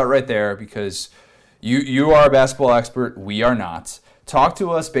 let's start right there because you are a basketball expert. We are not. Talk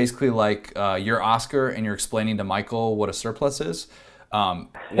to us basically like you're Oscar and you're explaining to Michael what a surplus is.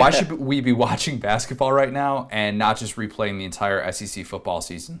 Why should we be watching basketball right now and not just replaying the entire SEC football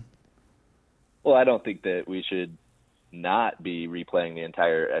season? Well, I don't think that we should not be replaying the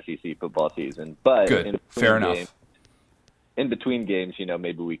entire SEC football season, but Good. Fair enough. In between games,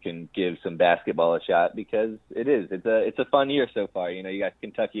 maybe we can give some basketball a shot because it's a fun year so far. You got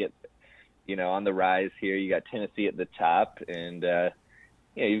Kentucky on the rise here. You got Tennessee at the top, and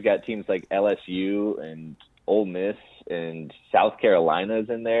you've got teams like LSU and Ole Miss and South Carolina's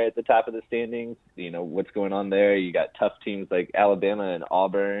in there at the top of the standings. What's going on there? You got tough teams like Alabama and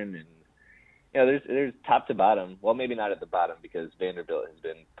Auburn, and there's top to bottom. Well, maybe not at the bottom because Vanderbilt has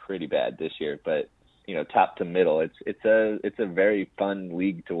been pretty bad this year, but top to middle. It's a very fun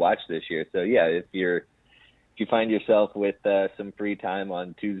league to watch this year. So yeah, if you find yourself with some free time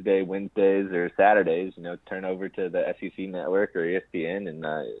on Tuesday, Wednesdays, or Saturdays, turn over to the SEC Network or ESPN, and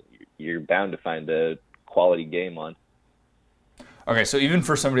you're bound to find a quality game on. Okay, so even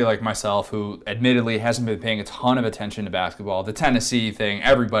for somebody like myself who admittedly hasn't been paying a ton of attention to basketball, the Tennessee thing,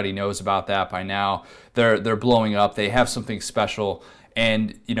 everybody knows about that by now. They're blowing up. They have something special,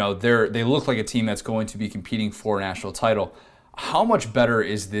 and they look like a team that's going to be competing for a national title. How much better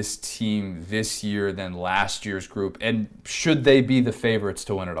is this team this year than last year's group, and should they be the favorites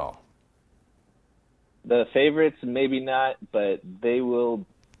to win it all? The favorites, maybe not, but they will.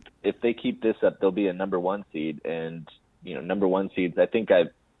 If they keep this up, they'll be a number one seed, and number one seeds, I think I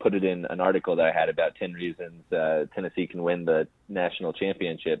put it in an article that I had about 10 reasons Tennessee can win the national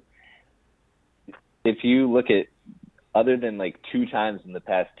championship. If you look at, other than like 2 times in the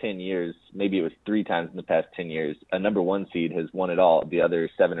past 10 years, maybe it was 3 times in the past 10 years, a number one seed has won it all the other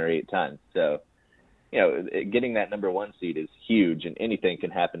 7 or 8 times. So, getting that number one seed is huge, and anything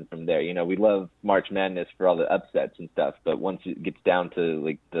can happen from there. We love March Madness for all the upsets and stuff, but once it gets down to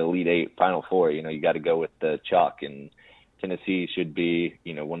like the Elite Eight, Final Four, you got to go with the chalk, and Tennessee should be,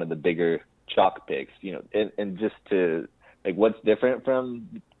 one of the bigger chalk picks, and just to like, what's different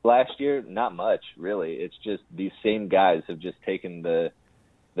from last year? Not much, really. It's just these same guys have just taken the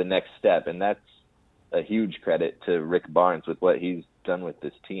next step, and that's a huge credit to Rick Barnes with what he's done with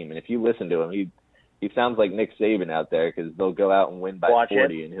this team. And if you listen to him, he sounds like Nick Saban out there because they'll go out and win by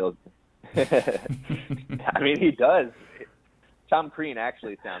 40, and he'll. I mean, he does. Tom Crean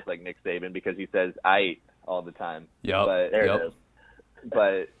actually sounds like Nick Saban because he says "I" all the time. Yep.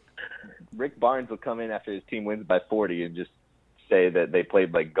 But Rick Barnes will come in after his team wins by 40 and just say that they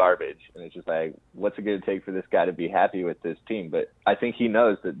played like garbage, and it's just like, what's it going to take for this guy to be happy with this team? But I think he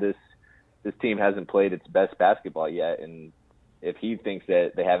knows that this team hasn't played its best basketball yet, and if he thinks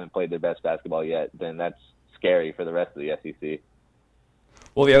that they haven't played their best basketball yet, then that's scary for the rest of the SEC.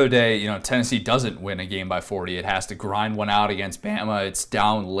 Well, the other day, Tennessee doesn't win a game by 40. It has to grind one out against Bama. It's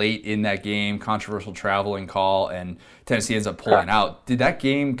down late in that game, controversial traveling call, and Tennessee ends up pulling out. Did that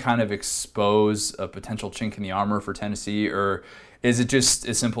game kind of expose a potential chink in the armor for Tennessee, or is it just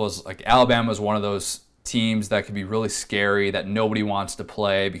as simple as like Alabama is one of those teams that could be really scary that nobody wants to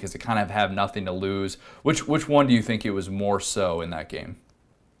play because they kind of have nothing to lose? Which one do you think it was more so in that game?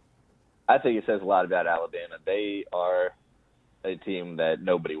 I think it says a lot about Alabama. They are a team that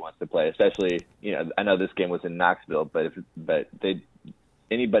nobody wants to play, especially, I know this game was in Knoxville, but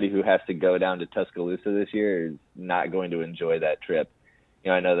anybody who has to go down to Tuscaloosa this year is not going to enjoy that trip.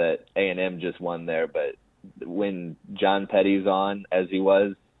 I know that A&M just won there, but when John Petty's on, as he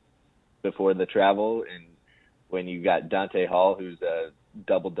was before the travel, and when you got Dante Hall, who's a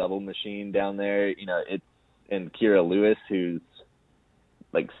double-double machine down there, and Kira Lewis, who's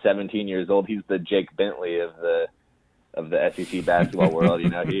like 17 years old, he's the Jake Bentley of the SEC basketball world. He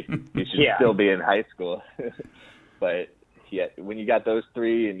should still be in high school. But when you got those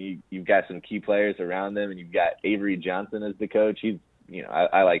three and you've got some key players around them, and you've got Avery Johnson as the coach,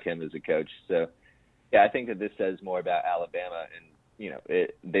 I like him as a coach. So yeah, I think that this says more about Alabama,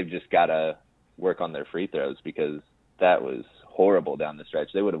 and they've just got to work on their free throws because that was horrible down the stretch.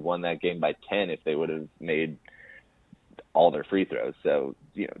 They would have won that game by 10 if they would have made all their free throws. So,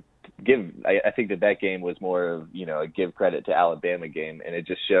 I think that game was more of, a give credit to Alabama game, and it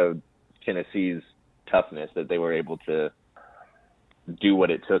just showed Tennessee's toughness that they were able to do what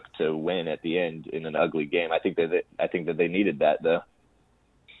it took to win at the end in an ugly game. I think that they needed that, though.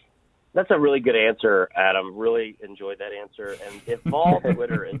 That's a really good answer, Adam. Really enjoyed that answer. And if Vol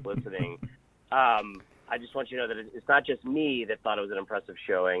Twitter is listening, I just want you to know that it's not just me that thought it was an impressive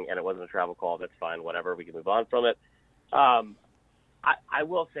showing and it wasn't a travel call. That's fine. Whatever. We can move on from it. I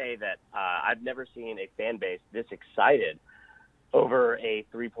will say that I've never seen a fan base this excited over a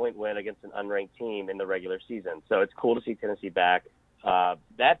 3-point win against an unranked team in the regular season. So it's cool to see Tennessee back.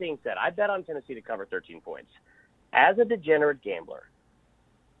 That being said, I bet on Tennessee to cover 13 points. As a degenerate gambler,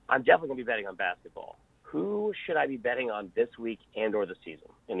 I'm definitely going to be betting on basketball. Who should I be betting on this week and or the season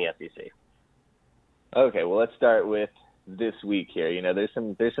in the SEC? Okay, well, let's start with this week here. There's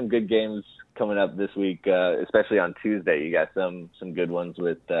some good games coming up this week, especially on Tuesday. You got some good ones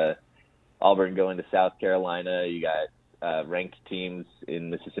with Auburn going to South Carolina. You got ranked teams in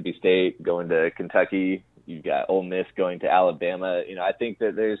Mississippi State going to Kentucky. You got Ole Miss going to Alabama. I think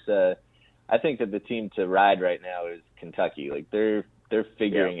that the team to ride right now is Kentucky. Like they're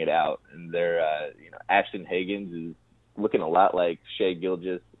figuring it out, and they're Ashton Hagans is looking a lot like Shai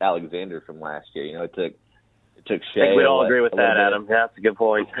Gilgeous-Alexander from last year. It took Shai. I think we all agree with that, Adam. Yeah, that's a good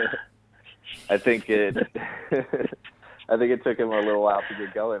point. I think it took him a little while to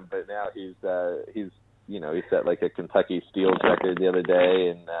get going, but now he's he set like a Kentucky steals record the other day,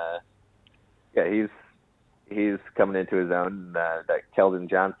 and he's coming into his own. That Keldon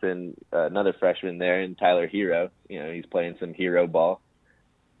Johnson, another freshman there, and Tyler Hero. He's playing some hero ball.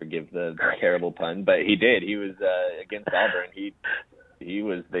 Forgive the terrible pun, but he did. He was against Auburn. He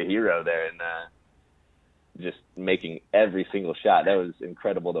was the hero there, and just making every single shot. That was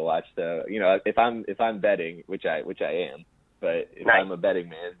incredible to watch. So if I'm betting, which I am, but if I'm a betting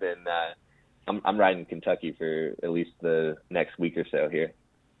man, then I'm riding Kentucky for at least the next week or so here.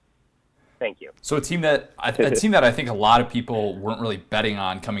 Thank you. So a team that I think a lot of people weren't really betting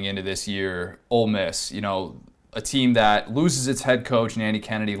on coming into this year, Ole Miss. A team that loses its head coach, Nanny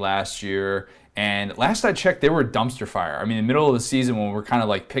Kennedy, last year. And last I checked, they were a dumpster fire. I mean, in the middle of the season when we're kind of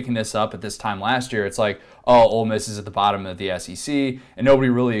like picking this up at this time last year, it's like, oh, Ole Miss is at the bottom of the SEC, and nobody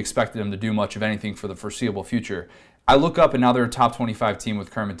really expected them to do much of anything for the foreseeable future. I look up, and now they're a top 25 team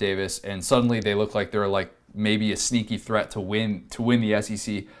with Kermit Davis, and suddenly they look like they're like maybe a sneaky threat to win the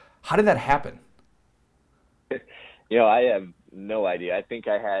SEC. How did that happen? I have no idea. I think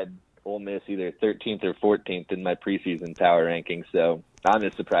I had Ole Miss either 13th or 14th in my preseason power rankings, so I'm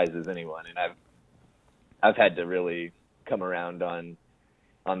as surprised as anyone. And I've had to really come around on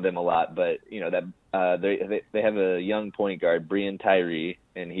them a lot. But they have a young point guard, Breon Tyree,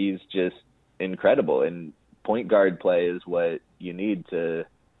 and he's just incredible. And point guard play is what you need to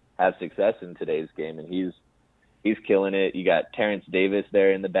have success in today's game, and he's killing it. You got Terrence Davis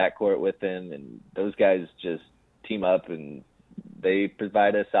there in the backcourt with him, and those guys just team up and they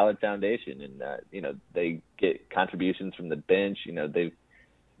provide a solid foundation. And they get contributions from the bench. They've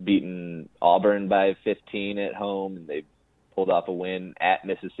beaten Auburn by 15 at home, and they pulled off a win at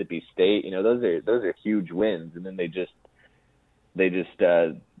Mississippi State. Those are huge wins. And then they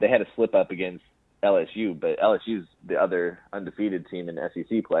had a slip up against LSU, but LSU's the other undefeated team in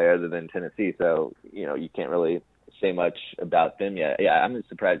SEC play other than Tennessee. So, you can't really say much about them yet. Yeah, I'm as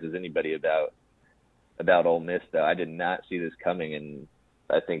surprised as anybody about Ole Miss, though. I did not see this coming, and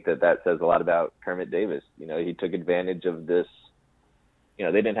I think that says a lot about Kermit Davis. He took advantage of this.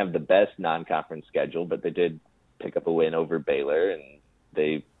 They didn't have the best non-conference schedule, but they did pick up a win over Baylor, and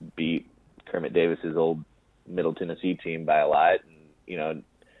they beat Kermit Davis's old Middle Tennessee team by a lot. And,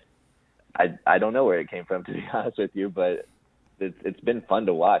 I don't know where it came from, to be honest with you, but it's been fun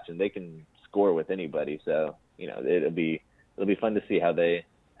to watch, and they can score with anybody. So, it'll be fun to see how they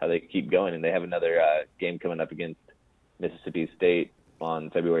keep going. And they have another game coming up against Mississippi State on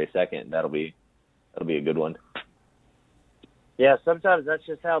February 2nd. That'll be a good one. Yeah, sometimes that's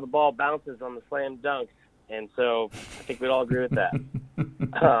just how the ball bounces on the slam dunks, and so I think we'd all agree with that.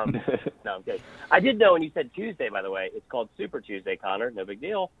 No, I'm kidding. I did know when you said Tuesday, by the way, it's called Super Tuesday, Connor. No big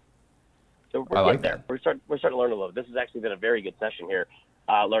deal. So we're getting there. We're starting to learn a little. This has actually been a very good session here,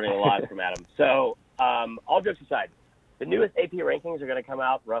 learning a lot from Adam. So all jokes aside, the newest AP rankings are going to come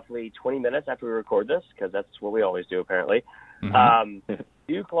out roughly 20 minutes after we record this, because that's what we always do, apparently. Mm-hmm.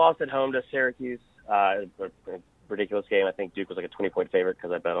 Duke lost at home to Syracuse. A ridiculous game. I think Duke was like a 20-point favorite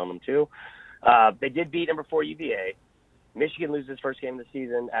because I bet on them too. They did beat number 4 UVA. Michigan loses first game of the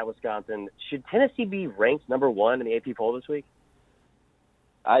season at Wisconsin. Should Tennessee be ranked number 1 in the AP poll this week?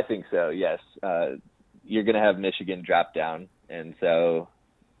 I think so, yes. You're going to have Michigan drop down. And so,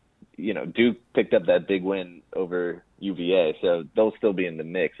 Duke picked up that big win over UVA. So they'll still be in the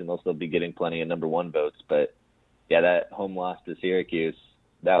mix, and they'll still be getting plenty of number 1 votes. But, yeah, that home loss to Syracuse,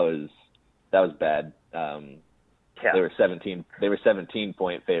 that was bad. Yeah. They were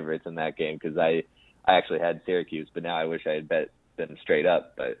 17-point favorites in that game because I actually had Syracuse, but now I wish I had bet them straight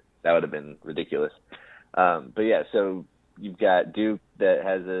up, but that would have been ridiculous. But yeah, so you've got Duke that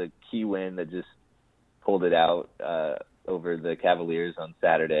has a key win that just pulled it out over the Cavaliers on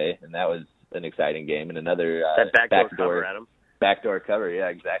Saturday, and that was an exciting game. And another that backdoor cover, Adam. Backdoor cover, yeah,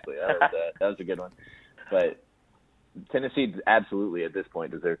 exactly. That was a good one. But Tennessee absolutely at this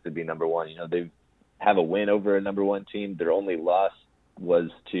point deserves to be number 1. They have a win over a number 1 team. Their only loss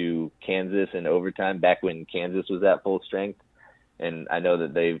was to Kansas in overtime back when Kansas was at full strength. And I know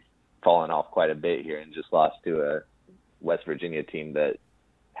that they've fallen off quite a bit here and just lost to a West Virginia team that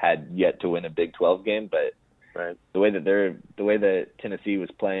had yet to win a Big 12 game. But right. the way that Tennessee was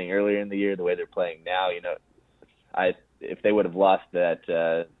playing earlier in the year, the way they're playing now, if they would have lost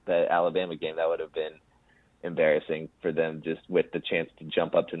that Alabama game, that would have been embarrassing for them just with the chance to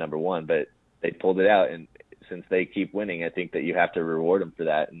jump up to number 1. But they pulled it out, and since they keep winning, I think that you have to reward them for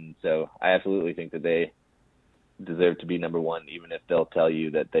that. And so I absolutely think that they deserve to be number 1, even if they'll tell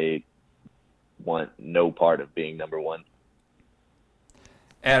you that they want no part of being number 1.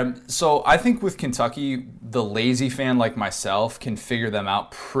 Adam, so I think with Kentucky, the lazy fan like myself can figure them out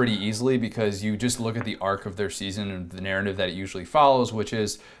pretty easily because you just look at the arc of their season and the narrative that it usually follows, which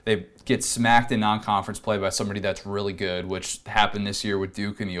is they get smacked in non-conference play by somebody that's really good, which happened this year with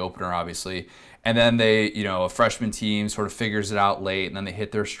Duke in the opener, obviously. And then they, a freshman team sort of figures it out late, and then they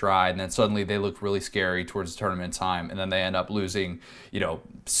hit their stride, and then suddenly they look really scary towards the tournament time, and then they end up losing,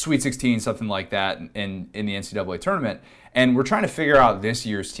 Sweet 16, something like that in the NCAA tournament. And we're trying to figure out this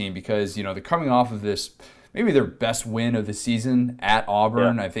year's team because, they're coming off of this, maybe their best win of the season at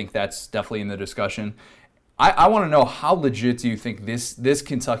Auburn. Yeah. I think that's definitely in the discussion. I want to know, how legit do you think this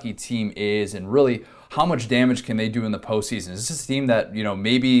Kentucky team is, and really how much damage can they do in the postseason? Is this a team that,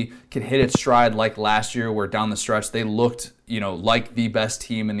 maybe can hit its stride like last year where down the stretch they looked, like the best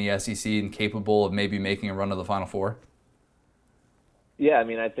team in the SEC and capable of maybe making a run to the Final Four? Yeah,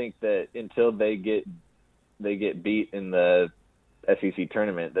 I think that until they get beat in the SEC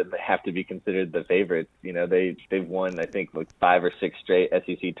tournament, that they have to be considered the favorites. They've won, I think, 5 or 6 straight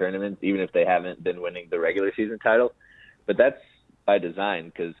SEC tournaments, even if they haven't been winning the regular season title. But that's by design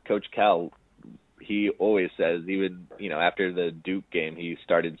because Coach Cal, he always says, even, after the Duke game, he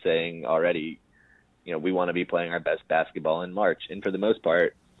started saying already, we want to be playing our best basketball in March. And for the most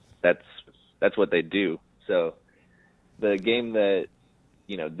part, that's what they do. So the game that,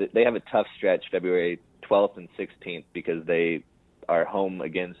 they have a tough stretch February 12th and 16th because they are home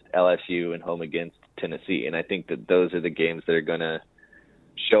against LSU and home against Tennessee. And I think that those are the games that are going to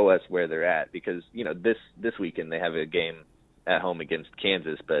show us where they're at because, this weekend they have a game at home against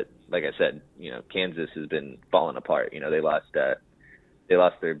Kansas. But like I said, Kansas has been falling apart. They lost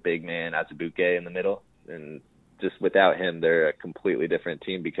their big man, Azubuike, in the middle. And just without him, they're a completely different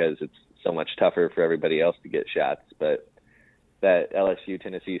team because it's so much tougher for everybody else to get shots. But that LSU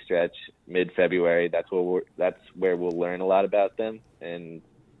Tennessee stretch mid-February, that's where we'll learn a lot about them. And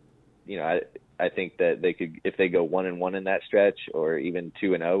I think that they could, if they go 1-1 in that stretch, or even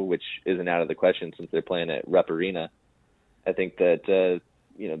 2-0, which isn't out of the question since they're playing at Rupp Arena, I think that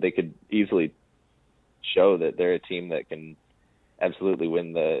they could easily show that they're a team that can absolutely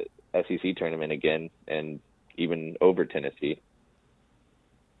win the SEC tournament again, and even over Tennessee.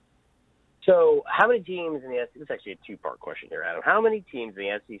 So how many teams in the SEC – this is actually a two-part question here, Adam. How many teams in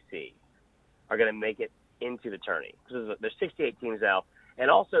the SEC are going to make it into the tourney? Because there's 68 teams out. And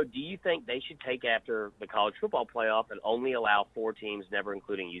also, do you think they should take after the college football playoff and only allow 4 teams, never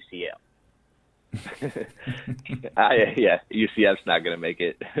including UCF? Yeah, UCF's not going to make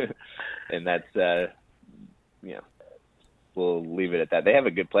it. And that's, we'll leave it at that. They have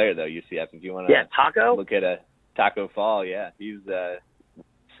a good player, though, UCF. If you want to Taco? Look at a Taco Fall, yeah. He's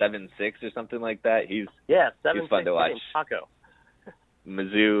 7'6" or something like that. He's 7'6" fun to watch. Taco.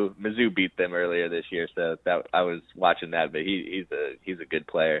 Mizzou beat them earlier this year, so that I was watching that. But he's a good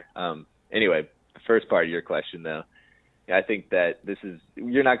player. Anyway, the first part of your question, though, I think that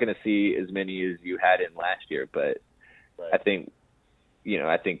you're not going to see as many as you had in last year, but right. I think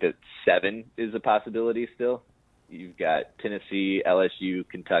that 7 is a possibility still. You've got Tennessee, LSU,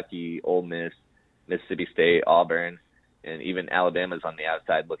 Kentucky, Ole Miss, Mississippi State, Auburn. and even Alabama's on the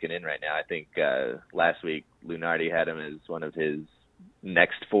outside looking in right now. I think last week Lunardi had him as one of his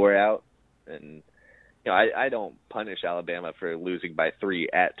next 4 out, and I don't punish Alabama for losing by 3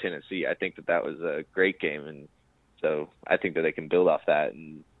 at Tennessee. I think that was a great game, and so I think that they can build off that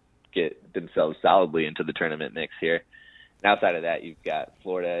and get themselves solidly into the tournament mix here. And outside of that, you've got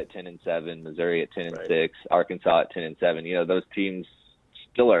Florida at 10-7, Missouri at 10-6, Arkansas at 10-7. Those teams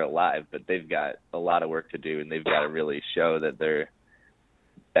still are alive, but they've got a lot of work to do, and they've got to really show that they're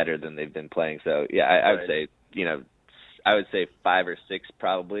better than they've been playing. So yeah, I would say, I would say 5 or 6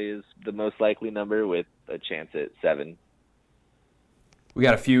 probably is the most likely number, with a chance at 7. We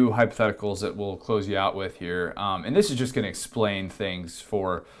got a few hypotheticals that we'll close you out with here, and this is just going to explain things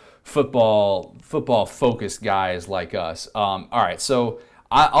for football-focused guys like us. All right, so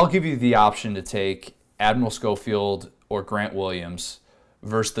I'll give you the option to take Admiral Schofield or Grant Williams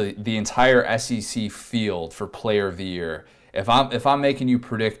versus the entire SEC field for Player of the Year. If I'm making you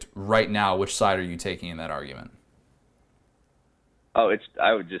predict right now, which side are you taking in that argument? Oh,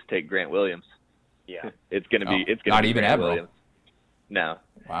 I would just take Grant Williams. Yeah, it's gonna be not even Grant Admiral. Williams. No.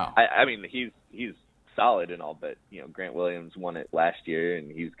 Wow. I mean, he's solid and all, but Grant Williams won it last year,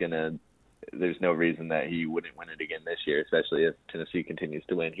 and there's no reason that he wouldn't win it again this year, especially if Tennessee continues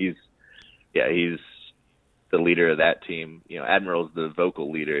to win. He's the leader of that team. Admiral's the vocal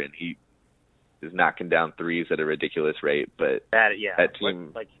leader, and he is knocking down threes at a ridiculous rate. But that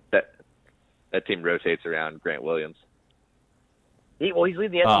team that team rotates around Grant Williams. He's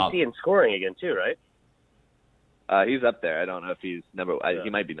leading the SEC in scoring again too, right? He's up there. I don't know if he's number. He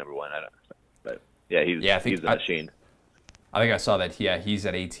might be number 1. I don't know, but yeah, he's a machine. I think I saw that. Yeah, he's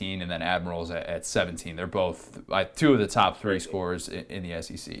at 18, and then Admiral's at 17. They're both 2 of the top 3 scorers in the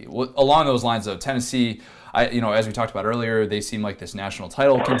SEC. Well, along those lines, though, Tennessee, as we talked about earlier, they seem like this national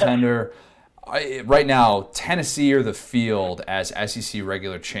title contender. Right now, Tennessee or the field as SEC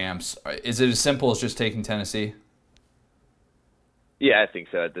regular champs. Is it as simple as just taking Tennessee? Yeah, I think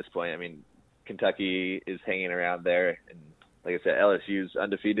so at this point. I mean, Kentucky is hanging around there, and like I said, LSU's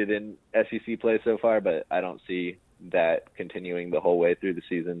undefeated in SEC play so far, but I don't see that continuing the whole way through the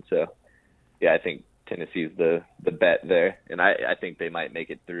season. So, yeah, I think Tennessee's the bet there, and I think they might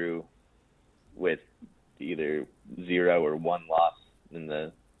make it through with either 0 or 1 loss in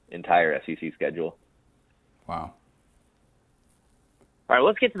the entire SEC schedule. Wow. All right,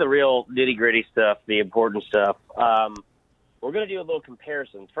 let's get to the real nitty-gritty stuff, the important stuff. We're going to do a little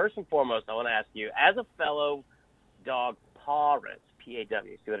comparison. First and foremost, I want to ask you, as a fellow dog parent,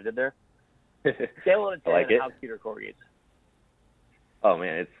 P-A-W, see what I did there? Scale 1 to 10, how cute are corgis? Oh,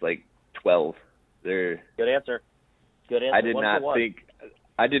 man, it's like 12. They're Good answer. I did not think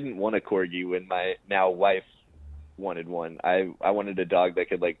 – I didn't want a corgi when my now wife wanted one. I wanted a dog that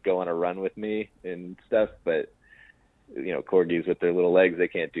could, go on a run with me and stuff, but, corgis with their little legs, they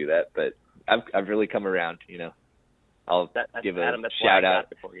can't do that. But I've really come around, I'll give a shout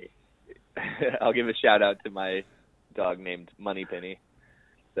out. I'll give a shout out to my dog named Moneypenny.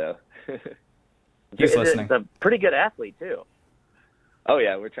 So he's listening. It's a pretty good athlete too. Oh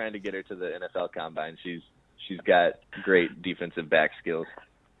yeah, we're trying to get her to the NFL Combine. She's got great defensive back skills.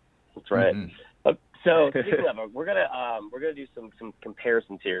 That's right. Mm-hmm. So speaking of, we're gonna do some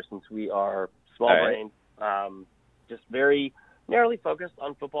comparisons here since we are small brain, just very narrowly focused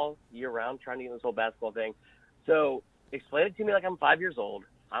on football year round, trying to get this whole basketball thing. So explain it to me like I'm 5 years old.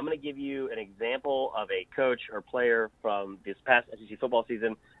 I'm going to give you an example of a coach or player from this past SEC football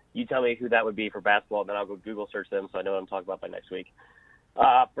season. You tell me who that would be for basketball, and then I'll go Google search them so I know what I'm talking about by next week.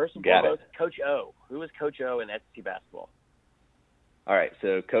 First and foremost, Coach O. Who is Coach O in SEC basketball? All right,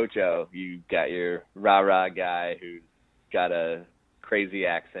 so Coach O, you got your rah-rah guy who's got a crazy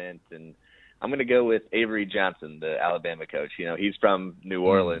accent, and I'm going to go with Avery Johnson, the Alabama coach. He's from New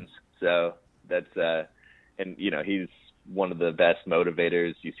Orleans, so that's and he's one of the best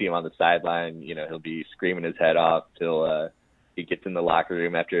motivators. You see him on the sideline, he'll be screaming his head off till he gets in the locker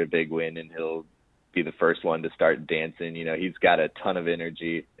room after a big win, and he'll be the first one to start dancing. He's got a ton of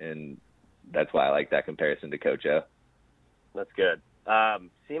energy, and that's why I like that comparison to Coach O. That's good.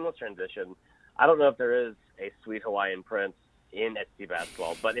 Seamless transition. I don't know if there is a sweet Hawaiian prince in SEC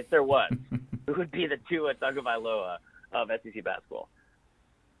basketball, but if there was, who would be the Tua Tagovailoa of SEC basketball?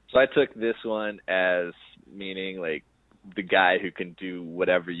 So I took this one as meaning the guy who can do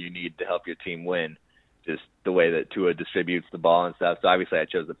whatever you need to help your team win, just the way that Tua distributes the ball and stuff. So obviously I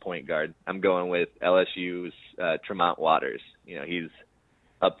chose the point guard. I'm going with LSU's Tremont Waters. He's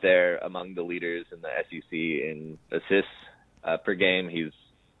up there among the leaders in the SEC in assists per game. He's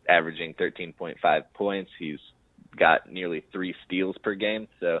averaging 13.5 points. He's got nearly 3 steals per game.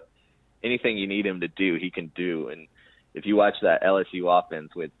 So anything you need him to do, he can do. And if you watch that LSU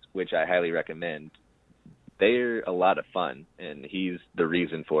offense, which I highly recommend, they're a lot of fun, and he's the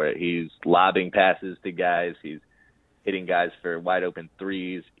reason for it. He's lobbing passes to guys. He's hitting guys for wide open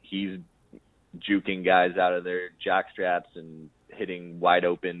threes. He's juking guys out of their jock straps and hitting wide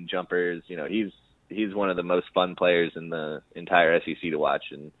open jumpers. You know, he's one of the most fun players in the entire SEC to watch,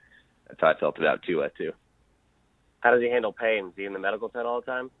 and that's how I felt about Tua too. How does he handle pain? Is he in the medical tent all the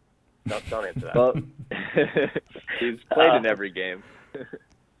time? Don't answer that. Well, he's played in every game.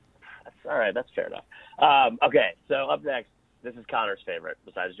 That's all right. That's fair enough. Okay, so up next, this is Connor's favorite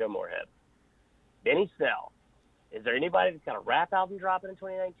besides Joe Moorhead. Benny Snell. Is there anybody that's got a rap album dropping in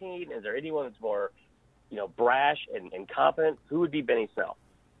 2019? Is there anyone that's more, brash and confident? Who would be Benny Snell?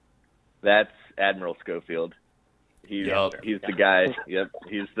 That's Admiral Schofield. He's the guy. Yep,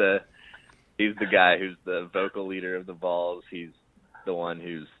 he's the guy who's the vocal leader of the Vols. He's the one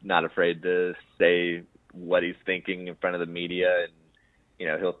who's not afraid to say what he's thinking in front of the media, and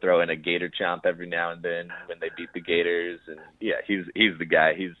he'll throw in a Gator chomp every now and then when they beat the Gators. And yeah, he's the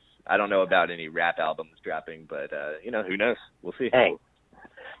guy. I don't know about any rap albums dropping, but who knows? We'll see. Dang.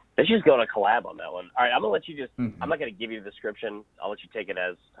 Let's just go on a collab on that one. All right, I'm gonna let you I'm not gonna give you the description. I'll let you take it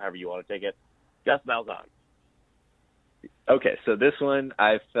as however you want to take it. Gus Malzahn. Okay, so this one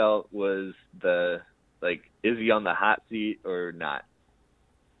I felt was is he on the hot seat or not?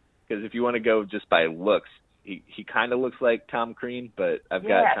 Because if you want to go just by looks, he kind of looks like Tom Crean, but I've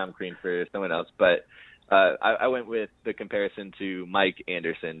got Tom Crean for someone else. But I went with the comparison to Mike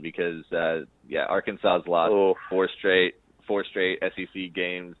Anderson because Arkansas's lost four straight SEC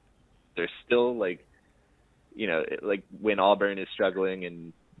games. They're still when Auburn is struggling,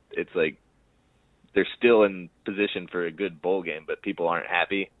 and it's like they're still in position for a good bowl game, but people aren't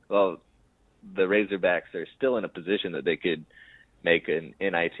happy. Well, the Razorbacks are still in a position that they could make an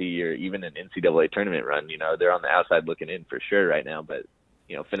NIT or even an NCAA tournament run. They're on the outside looking in for sure right now, but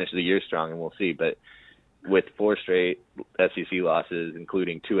finish the year strong and we'll see. But with 4 straight SEC losses,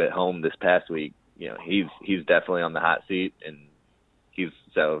 including 2 at home this past week, he's definitely on the hot seat, and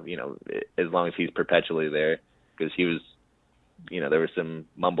as long as he's perpetually there, because he was, there were some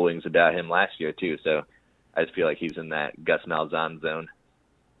mumblings about him last year too. So I just feel like he's in that Gus Malzahn zone.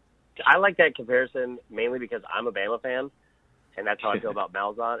 I like that comparison mainly because I'm a Bama fan, and that's how I feel about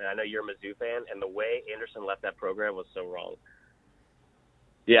Malzahn. And I know you're a Mizzou fan, and the way Anderson left that program was so wrong.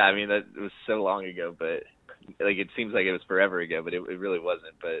 Yeah, I mean, that was so long ago, but it seems like it was forever ago, but it really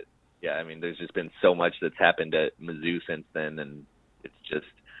wasn't. But yeah, I mean, there's just been so much that's happened at Mizzou since then, and it's just,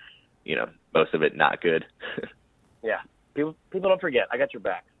 most of it not good. Yeah, people don't forget. I got your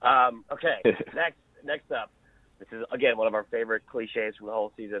back. Okay, next up, this is again one of our favorite cliches from the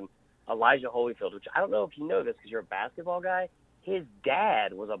whole season. Elijah Holyfield, which I don't know if you know this because you're a basketball guy. His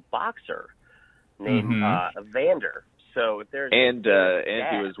dad was a boxer named Evander. So if there's he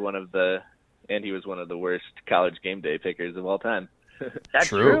was one of the worst college game day pickers of all time. That's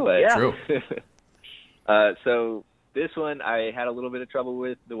true. Yeah. True. So this one I had a little bit of trouble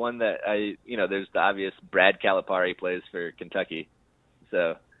with. The one that there's the obvious Brad Calipari plays for Kentucky.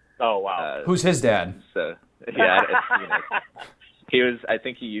 So. Oh wow. Who's his dad? So yeah, I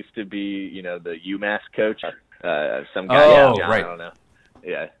think he used to be the UMass coach. Some guy. Oh, John, right. I don't know.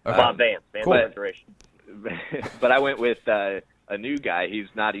 Yeah. Bob Vance. Cool. But I went with a new guy. He's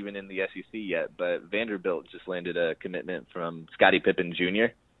not even in the SEC yet, but Vanderbilt just landed a commitment from Scottie Pippen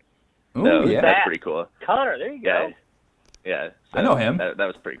Jr. Ooh, So yeah. that's pretty cool. Connor, there you go. Yeah. So I know him. That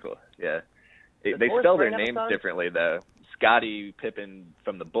was pretty cool. Yeah. They Forrest spell their Grant names son? differently though. Scottie Pippen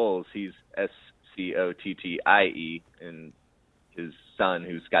from the Bulls, he's Scottie, and his son,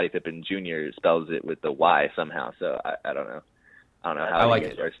 who's Scottie Pippen Jr., spells it with the Y somehow. So I don't know. I don't know how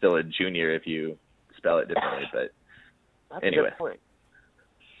like you are still a junior if you spell it differently, but That's anyway. a good point.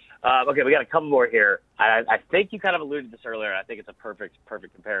 Okay, we got a couple more here. I think you kind of alluded to this earlier. I think it's a perfect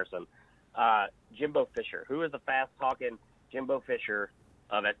comparison. Jimbo Fisher. Who is the fast-talking Jimbo Fisher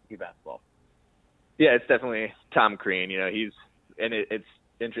of SEC basketball? Yeah, it's definitely Tom Crean. He's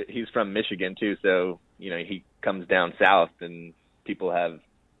from Michigan too, so he comes down south, and people have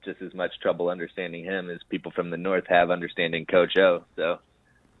just as much trouble understanding him as people from the north have understanding Coach O. So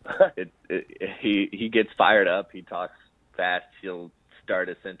he gets fired up. He talks fast. He'll start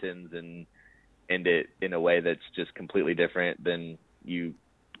a sentence and end it in a way that's just completely different than you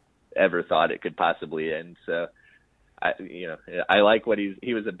ever thought it could possibly end. So I like what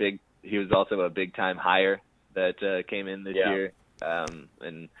he was also a big time hire that came in this year.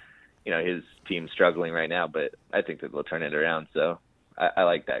 And his team's struggling right now, but I think that they'll turn it around. So I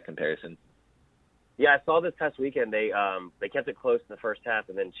like that comparison. Yeah, I saw this past weekend. They kept it close in the first half,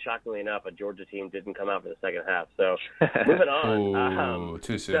 and then shockingly enough, a Georgia team didn't come out for the second half. So moving on.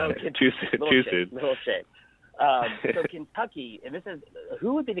 Too soon. So, Too soon. Little shame. So Kentucky, and this is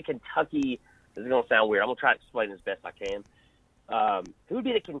who would be the Kentucky? This is gonna sound weird. I'm gonna try to explain as best I can. Who would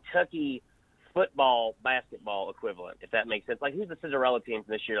be the Kentucky football basketball equivalent, if that makes sense? Like, who's the Cinderella team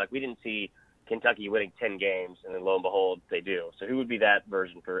from this year? Like, we didn't see Kentucky winning 10 games, and then lo and behold, they do. So who would be that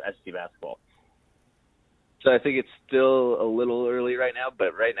version for SEC basketball? So I think it's still a little early right now,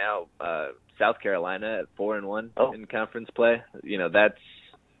 but right now, South Carolina at 4-1 in conference play. You know, that's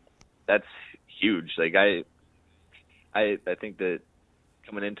huge. Like I think that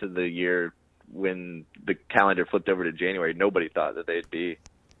coming into the year when the calendar flipped over to January, nobody thought that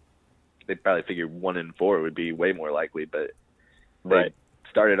they'd probably figured 1-4 would be way more likely, but they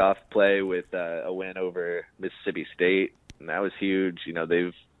started off play with a win over Mississippi State, and that was huge. You know,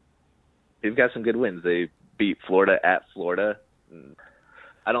 they've got some good wins. They beat Florida at Florida.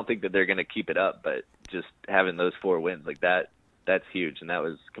 I don't think that they're going to keep it up, but just having those 4 wins like that's huge, and that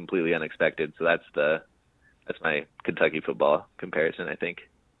was completely unexpected. So that's my Kentucky football comparison, I think.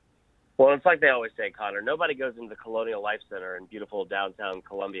 Well, it's like they always say, Connor, nobody goes into the Colonial Life Center in beautiful downtown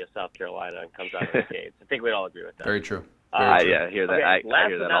Columbia, South Carolina, and comes out of the gates. I think we'd all agree with that. Very true. Yeah, I hear that. Okay, I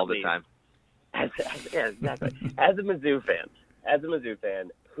hear that all the time. Yeah, exactly. As a Mizzou fan,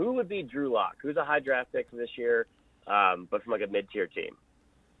 who would be Drew Lock? Who's a high draft pick for this year, but from like a mid-tier team?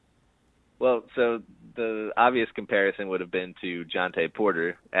 Well, so the obvious comparison would have been to Jonte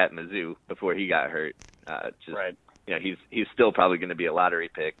Porter at Mizzou before he got hurt. Right. You know, he's still probably going to be a lottery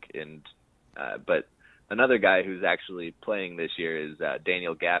pick, and but another guy who's actually playing this year is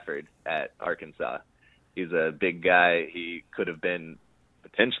Daniel Gafford at Arkansas. He's a big guy. He could have been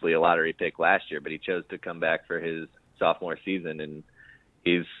potentially a lottery pick last year, but he chose to come back for his sophomore season, and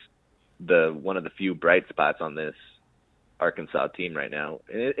he's one of the few bright spots on this Arkansas team right now.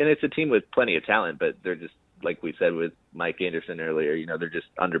 And it's a team with plenty of talent, but they're just, like we said with Mike Anderson earlier, you know, they're just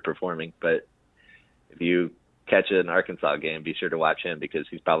underperforming. But if you catch an Arkansas game, be sure to watch him, because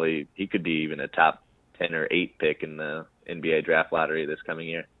he could be even a top 10 or 8 pick in the NBA draft lottery this coming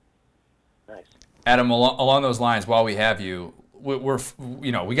year. Nice. Adam, along those lines, while we have you, we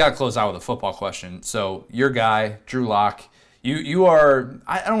got to close out with a football question. So your guy, Drew Lock, you are,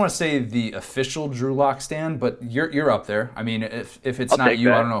 I don't want to say the official Drew Lock stan, but you're up there. I mean, if it's not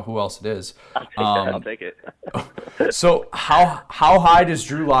you, I don't know who else it is. I'll take it. So how high does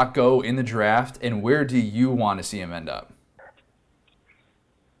Drew Lock go in the draft, and where do you want to see him end up?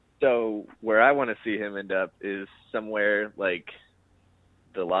 So where I want to see him end up is somewhere like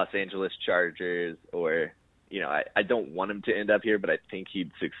the Los Angeles Chargers, or, you know, I don't want him to end up here, but I think he'd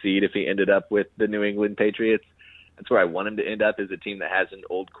succeed if he ended up with the New England Patriots. That's where I want him to end up, is a team that has an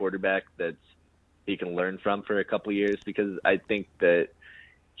old quarterback that he can learn from for a couple of years, because I think that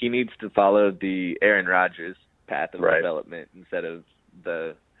he needs to follow the Aaron Rodgers path of development instead of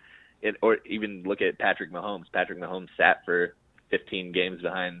or even look at Patrick Mahomes. Patrick Mahomes sat for 15 games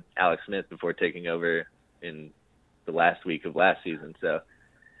behind Alex Smith before taking over in the last week of last season. So,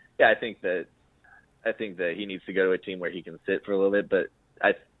 yeah, I think that he needs to go to a team where he can sit for a little bit. But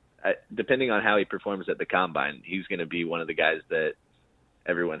I depending on how he performs at the combine, he's going to be one of the guys that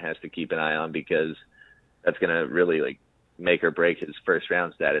everyone has to keep an eye on, because that's going to really like make or break his first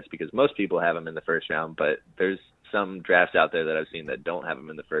round status, because most people have him in the first round, but there's some drafts out there that I've seen that don't have him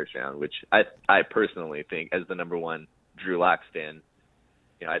in the first round, which I personally think, as the number one Drew Lock stan,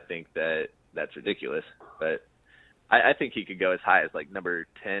 you know, I think that that's ridiculous. But I think he could go as high as like number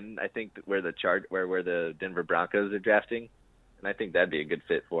 10, I think, where the Denver Broncos are drafting. And I think that'd be a good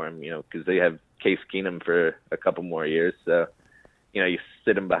fit for him, you know, because they have Case Keenum for a couple more years. So, you know, you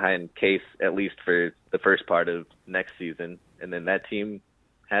sit him behind Case at least for the first part of next season. And then that team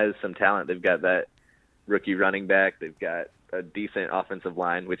has some talent. They've got that rookie running back. They've got a decent offensive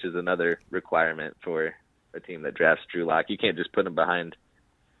line, which is another requirement for a team that drafts Drew Lock. You can't just put him behind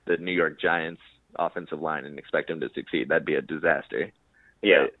the New York Giants offensive line and expect him to succeed. That'd be a disaster.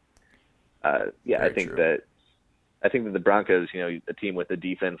 Yeah. But, I think that the Broncos, you know, a team with a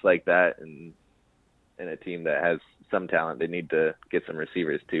defense like that and a team that has some talent, they need to get some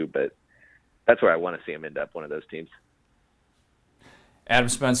receivers too. But that's where I want to see him end up, one of those teams. Adam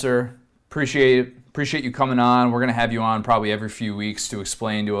Spencer, appreciate you coming on. We're going to have you on probably every few weeks to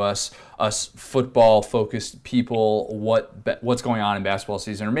explain to us football-focused people what's going on in basketball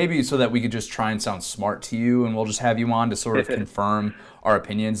season, or maybe so that we could just try and sound smart to you, and we'll just have you on to sort of confirm our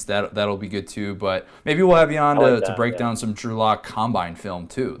opinions. That'll be good too. But maybe we'll have you on to break down some Drew Lock combine film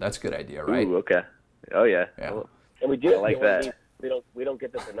too. That's a good idea, right? Ooh, okay. Oh yeah. And we do like that. we don't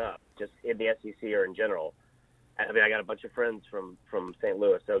get this enough, just in the SEC or in general. I mean, I got a bunch of friends from St.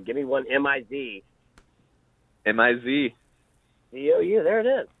 Louis, so give me one MIZ. MIZ. COU, there it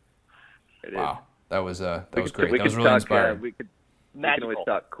is. Wow, that was great. We That was could really talk, inspiring. we can Magical. always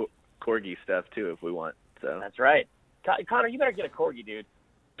talk corgi stuff too if we want. So That's right. Connor, you better get a corgi, dude.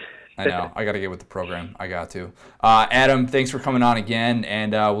 I know. I got to get with the program. I got to. Adam, thanks for coming on again,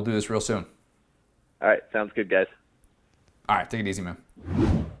 and we'll do this real soon. all right, sounds good, guys. All right, take it easy, man.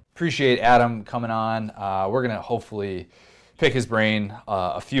 Appreciate Adam coming on. We're going to hopefully pick his brain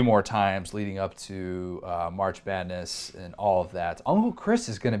a few more times leading up to March Madness and all of that. Uncle Chris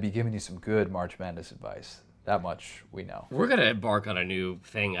is going to be giving you some good March Madness advice. That much we know. We're gonna embark on a new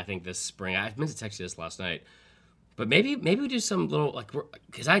thing, I think, this spring. I meant to text you this last night, but maybe we do some little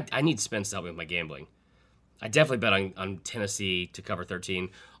because I need Spence to help me with my gambling. I definitely bet on Tennessee to cover 13.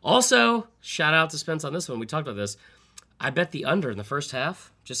 Also, shout out to Spence on this one. We talked about this. I bet the under in the first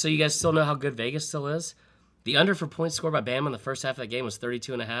half, just so you guys still know how good Vegas still is. The under for points scored by Bama in the first half of that game was 32.5.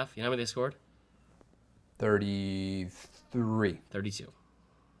 You know how many they scored? 33. 32.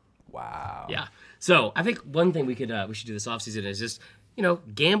 Wow. Yeah. So I think one thing we should do this offseason is just,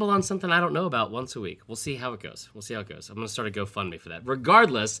 gamble on something I don't know about once a week. We'll see how it goes. I'm going to start a GoFundMe for that.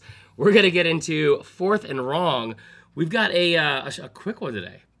 Regardless, we're going to get into fourth and wrong. We've got a quick one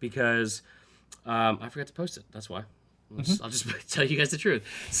today because I forgot to post it. That's why. I'll just tell you guys the truth.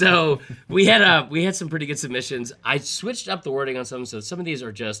 So we had some pretty good submissions. I switched up the wording on some, so some of these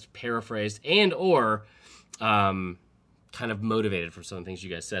are just paraphrased and or kind of motivated from some of the things you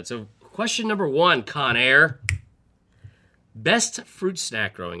guys said. So question number 1, Con Air. Best fruit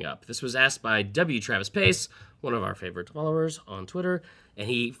snack growing up. This was asked by W. Travis Pace, one of our favorite followers on Twitter. And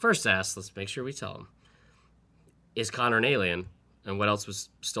he first asked, let's make sure we tell him, is Connor an alien? And what else was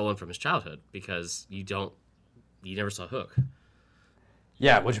stolen from his childhood? Because you never saw Hook.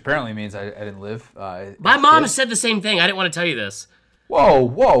 Yeah, which apparently means I didn't live. My mom said the same thing. I didn't want to tell you this.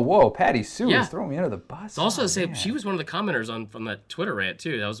 Whoa. Patty Sue Yeah. is throwing me under the bus. It's also the same. Man. She was one of the commenters from that Twitter rant,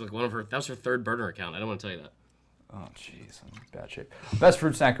 too. That was like that was her third burner account. I don't want to tell you that. Oh, jeez. I'm in bad shape. Best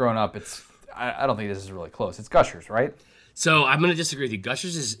fruit snack growing up, I don't think this is really close. It's Gushers, right? So I'm going to disagree with you.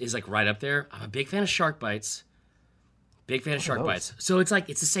 Gushers is like right up there. I'm a big fan of Shark Bites. So it's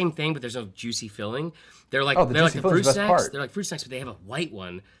the same thing, but there's no juicy filling. They're like the they're like juicy the fruit filling's the best snacks. part. They're like fruit snacks, but they have a white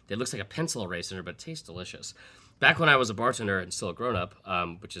one that looks like a pencil eraser, but it tastes delicious. Back when I was a bartender and still a grown up,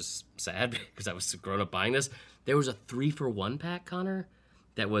 which is sad because I was a grown up buying this, there was a 3-for-1 pack, Connor,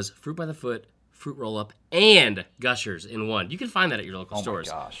 that was fruit by the foot, fruit roll up, and Gushers in one. You can find that at your local stores.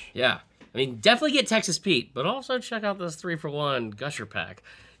 Oh my gosh. Yeah. I mean, definitely get Texas Pete, but also check out this 3-for-1 Gusher pack,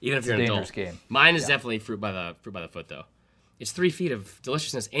 even if you're an dangerous adult. game. Mine is definitely fruit by the foot, though. It's 3 feet of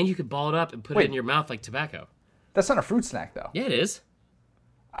deliciousness, and you could ball it up and put it in your mouth like tobacco. That's not a fruit snack, though. Yeah, it is.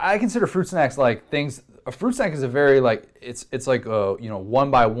 I consider fruit snacks like things. A fruit snack is a very it's like a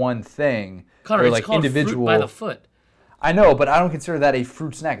one by one thing. Connor, or it's like called individual. fruit by the foot. I know, but I don't consider that a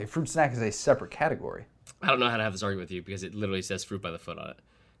fruit snack. A fruit snack is a separate category. I don't know how to have this argument with you because it literally says fruit by the foot on it.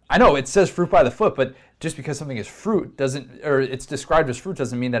 I know it says fruit by the foot, but just because something is fruit doesn't, or it's described as fruit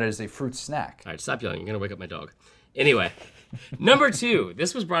doesn't mean that it is a fruit snack. All right, stop yelling. You're going to wake up my dog. Anyway, number 2.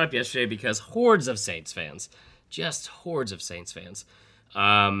 This was brought up yesterday because hordes of Saints fans, just hordes of Saints fans,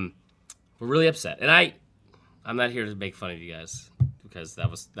 were really upset. And I'm not here to make fun of you guys because that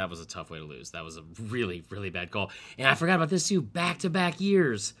was a tough way to lose. That was a really, really bad call. And I forgot about this too, back-to-back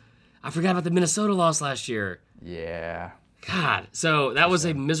years. I forgot about the Minnesota loss last year. Yeah. God, so that was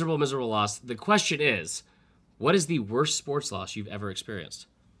a miserable, miserable loss. The question is, what is the worst sports loss you've ever experienced?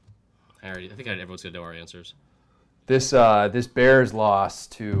 I think everyone's gonna know our answers. This Bears loss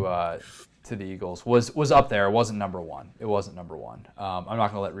to the Eagles was up there. It wasn't number one. I'm not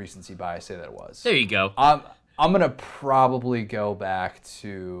gonna let recency bias say that it was. There you go. I'm gonna probably go back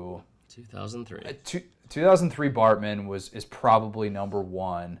to 2003. 2003 Bartman is probably number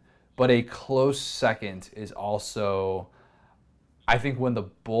one, but a close second is also, I think, when the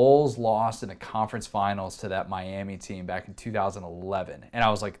Bulls lost in the conference finals to that Miami team back in 2011, and that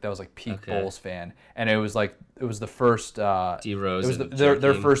was like peak Bulls fan, and it was the first D Rose. It was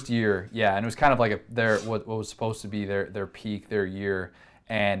their first year, yeah, and it was kind of like what was supposed to be their peak, their year,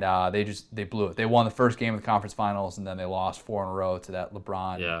 and they blew it. They won the first game of the conference finals, and then they lost 4 in a row to that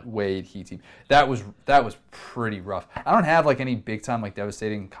LeBron Wade Heat team. That was pretty rough. I don't have any big time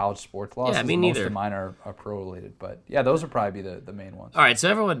devastating college sports losses. Yeah, me neither. Most of mine are pro related, but yeah, those would probably be the main ones. All right, so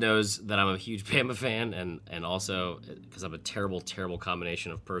everyone knows that I'm a huge Bama fan, and also because I'm a terrible, terrible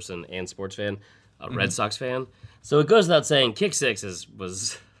combination of person and sports fan, a Red Sox fan. So it goes without saying, Kick Six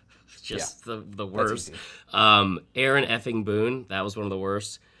was just the worst. easy. Aaron effing Boone, that was one of the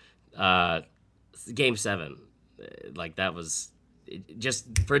worst. Game 7, like that was just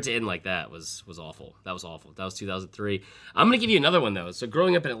for it to end like that was awful. That was awful. That was 2003. I'm gonna give you another one though. So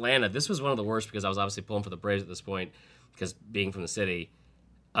growing up in Atlanta, this was one of the worst because I was obviously pulling for the Braves at this point because being from the city.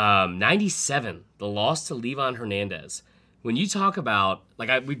 97, the loss to Levon Hernandez. When you talk about,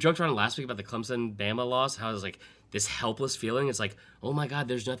 like we joked around last week about the Clemson-Bama loss, how it was like this helpless feeling. It's like, oh my God,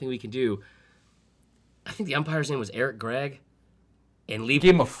 there's nothing we can do. I think the umpire's name was Eric Gregg. And He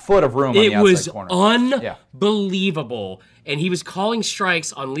gave him a foot of room on the outside corner. It was unbelievable. And he was calling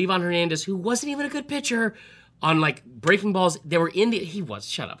strikes on Levon Hernandez, who wasn't even a good pitcher, on like breaking balls. They were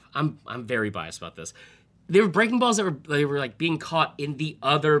shut up. I'm very biased about this. They were breaking balls they were like being caught in the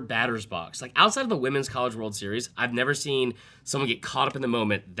other batter's box. Like outside of the Women's College World Series, I've never seen someone get caught up in the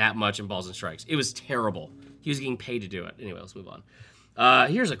moment that much in balls and strikes. It was terrible. He was getting paid to do it. Anyway, let's move on.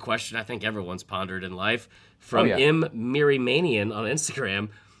 Here's a question I think everyone's pondered in life from M. Mirimanian on Instagram.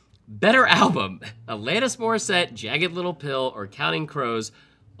 Better album, Alanis Morissette, Jagged Little Pill, or Counting Crows,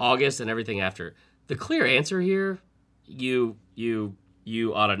 August and everything after? The clear answer here, you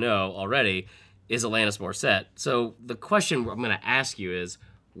ought to know already, is Alanis Morissette. So the question I'm going to ask you is,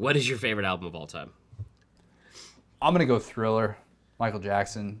 what is your favorite album of all time? I'm going to go Thriller, Michael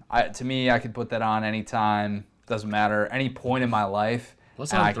Jackson. To me, I could put that on anytime. Doesn't matter. Any point in my life.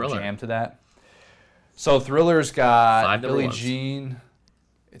 What's and on I Thriller? can jam to that. So Thriller's got 5 number Billie ones. Jean.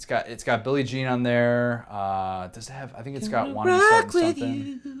 It's got Billie Jean on there. Does it have? I think it's got Wanna Be Starting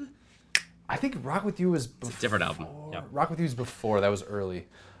Something. I think Rock With You was before. It's a different album. Yeah. Rock With You was before. That was early.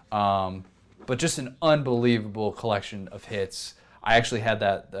 But just an unbelievable collection of hits. I actually had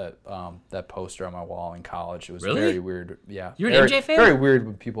that poster on my wall in college. It was Really? very weird. Yeah. You're an very, MJ fan? Very weird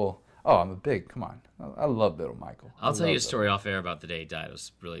when people. Oh, I'm a big. Come on. I love Little Michael. I'll tell love you a story off air about the day he died. It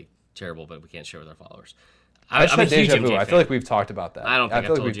was really terrible, but we can't share with our followers. I just I'm a had huge deja vu. MJ I fan. feel like we've talked about that. I don't think feel I've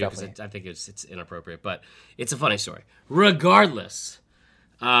like told we've you because definitely- I think it's inappropriate, but it's a funny story. Regardless,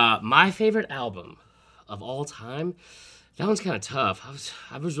 my favorite album of all time, that one's kind of tough.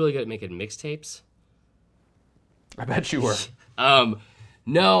 I was really good at making mixtapes. I bet you were.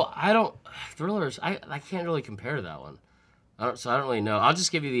 No, I don't. Thrillers, I can't really compare to that one. So I don't really know. I'll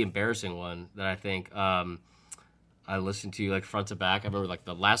just give you the embarrassing one that I think I listened to like front to back. I remember like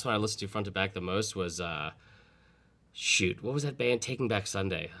the last one I listened to front to back the most was what was that band? Taking Back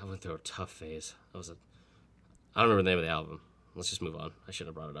Sunday. I went through a tough phase. I don't remember the name of the album. Let's just move on. I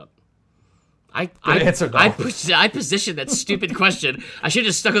shouldn't have brought it up. answer, though. I positioned that stupid question. I should have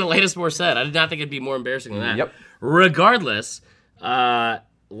just stuck with the latest more said. I did not think it'd be more embarrassing than that. Yep. Regardless,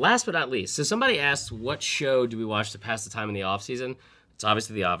 last but not least, so somebody asked, what show do we watch to pass the time in the off season? It's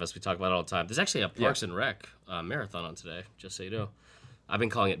obviously The Office. We talk about it all the time. There's actually a Parks and Rec marathon on today, just so you know. I've been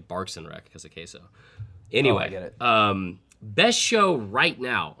calling it Barks and Rec because of queso. Anyway, I get it. Best show right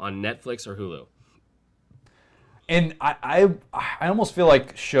now on Netflix or Hulu? And I almost feel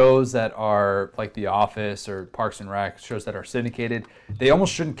like shows that are like The Office or Parks and Rec, shows that are syndicated, they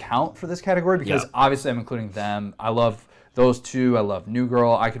almost shouldn't count for this category because obviously I'm including them. I love those two. I love New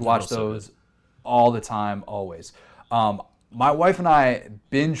Girl. I could watch those all the time, always. My wife and I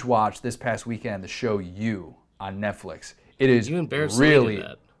binge watched this past weekend the show You on Netflix. It is You embarrassed really,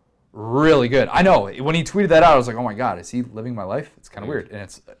 that. really good. I know. When he tweeted that out, I was like, oh my God, is he living my life? It's kind of weird. And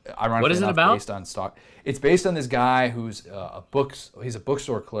it's ironically What is it enough about? based on stock. It's based on this guy who's he's a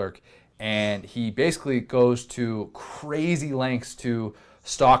bookstore clerk, and he basically goes to crazy lengths to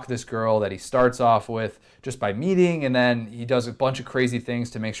stalk this girl that he starts off with just by meeting, and then he does a bunch of crazy things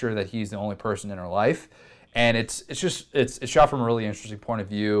to make sure that he's the only person in her life. And it's shot from a really interesting point of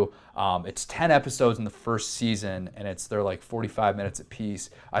view. It's 10 episodes in the first season, and they're like 45 minutes apiece.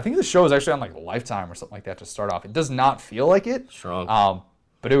 I think the show is actually on like Lifetime or something like that to start off. It does not feel like it. Strong.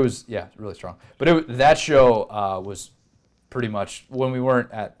 But it was, really strong. But that show was pretty much, when we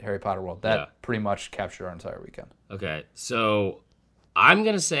weren't at Harry Potter World, that pretty much captured our entire weekend. Okay, so I'm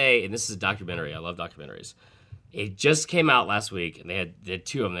going to say, and this is a documentary. I love documentaries. It just came out last week, and they had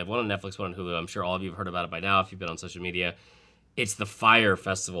two of them. They have one on Netflix, one on Hulu. I'm sure all of you have heard about it by now if you've been on social media. It's the Fire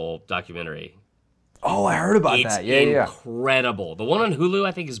Festival documentary. Oh, I heard about It's that. Yeah. incredible. The one on Hulu,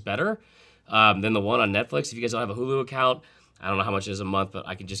 I think, is better than the one on Netflix. If you guys don't have a Hulu account, I don't know how much it is a month, but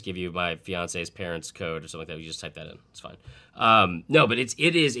I can just give you my fiance's parents' code or something like that. You just type that in. It's fine. No, but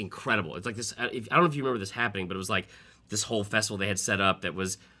it is incredible. It's like this. I don't know if you remember this happening, but it was like this whole festival they had set up that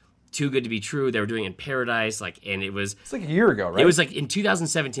was too good to be true. They were doing it in Paradise, and it was. It's like a year ago, right? It was like in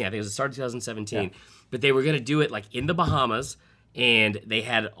 2017. I think it was the start of 2017. Yeah. But they were going to do it like in the Bahamas, and they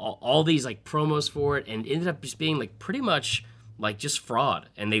had all these like promos for it, and ended up just being like pretty much like just fraud,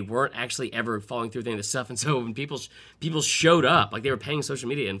 and they weren't actually ever following through with any of this stuff. And so when people showed up, like they were paying social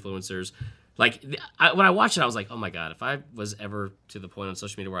media influencers. Like when I watched it, I was like, oh my God, if I was ever to the point on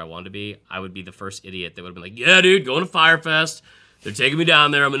social media where I wanted to be, I would be the first idiot that would have been like, yeah, dude, going to Firefest. They're taking me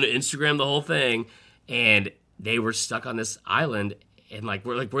down there. I'm going to Instagram the whole thing. And they were stuck on this island. And like,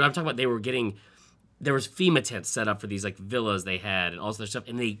 I'm talking about, there was FEMA tents set up for these like villas they had and all this other stuff.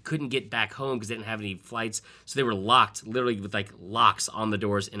 And they couldn't get back home because they didn't have any flights. So they were locked, literally with like locks on the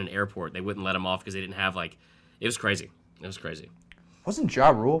doors in an airport. They wouldn't let them off because they didn't have it was crazy. It was crazy. Wasn't Ja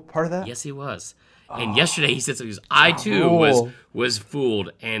Rule part of that? Yes, he was. And yesterday he said something. I too was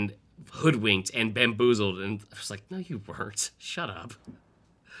fooled and hoodwinked and bamboozled, and I was like, "No, you weren't. Shut up."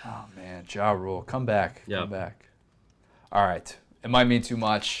 Oh man, Ja Rule, come back, Yep. come back. All right, it might mean too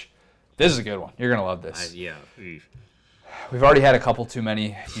much. This is a good one. You're gonna love this. Yeah. We've already had a couple too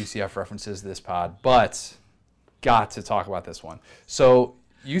many UCF references this pod, but got to talk about this one. So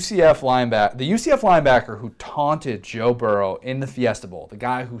the UCF linebacker who taunted Joe Burrow in the Fiesta Bowl, the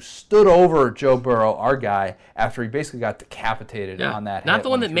guy who stood over Joe Burrow, our guy, after he basically got decapitated on that hit. Not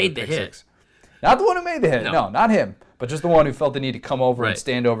the one that made the hit. Not the one who made the hit. No, not him. But just the one who felt the need to come over and Right.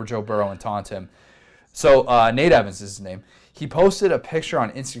 stand over Joe Burrow and taunt him. So Nate Evans is his name. He posted a picture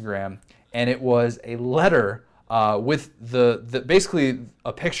on Instagram, and it was a letter with the basically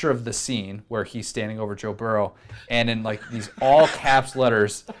a picture of the scene where he's standing over Joe Burrow, and in like these all caps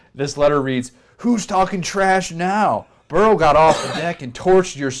letters, this letter reads, "Who's talking trash now? Burrow got off the deck and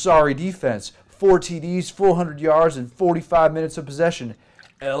torched your sorry defense. 4 TDs, 400 yards, and 45 minutes of possession.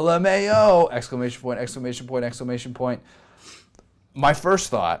 LMAO! Exclamation point, exclamation point, exclamation point." My first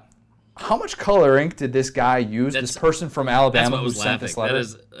thought, how much color ink did this guy use, this person from Alabama who sent this letter?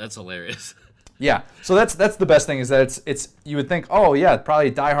 That's hilarious. Yeah, so that's the best thing is that it's you would think, oh yeah, probably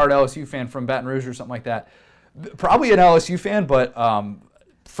a diehard LSU fan from Baton Rouge or something like that. Probably an LSU fan, but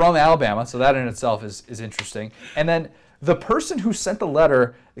from Alabama, so that in itself is interesting. And then the person who sent the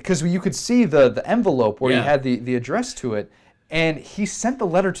letter, because you could see the envelope where he had the address to it, and he sent the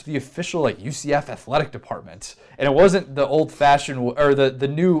letter to the official like UCF athletic department, and it wasn't the old-fashioned or the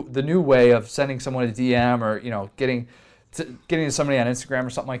new way of sending someone a DM or getting to somebody on Instagram or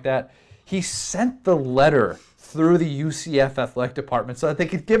something like that. He sent the letter through the UCF athletic department so that they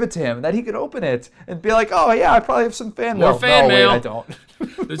could give it to him, and that he could open it and be like, "Oh yeah, I probably have some fan mail." More fan mail. Wait, I don't.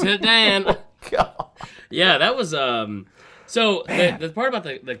 Lieutenant Dan. God. Yeah, that was so the part about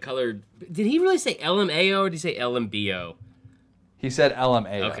the colored. Did he really say LMAO or did he say LMBO? He said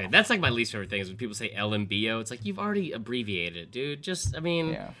LMAO. Okay, that's like my least favorite thing is when people say LMBO. It's like you've already abbreviated it, dude.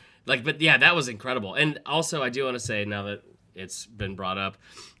 That was incredible. And also, I do want to say now that it's been brought up,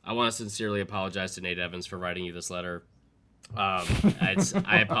 I want to sincerely apologize to Nate Evans for writing you this letter. I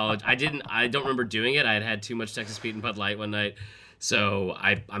apologize. I don't remember doing it. I had too much Texas Pete and Bud Light one night, so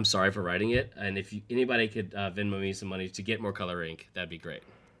I'm sorry for writing it. And if anybody could Venmo me some money to get more color ink, that'd be great.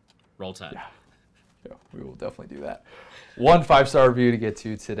 Roll Tide. Yeah, we will definitely do that. 1 5-star review to get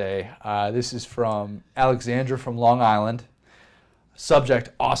to today. This is from Alexandra from Long Island. Subject: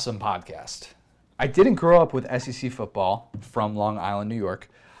 awesome podcast. I didn't grow up with SEC football from Long Island, New York.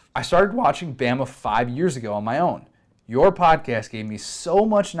 I started watching Bama 5 years ago on my own. Your podcast gave me so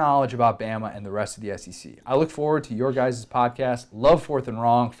much knowledge about Bama and the rest of the SEC. I look forward to your guys' podcast. Love Fourth and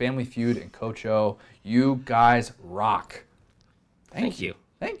Wrong, Family Feud, and Coach O. You guys rock. Thank you.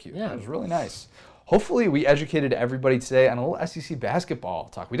 Thank you. Yeah. That was really nice. Hopefully we educated everybody today on a little SEC basketball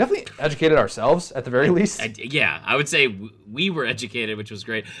talk. We definitely educated ourselves at the very least. I would say we were educated, which was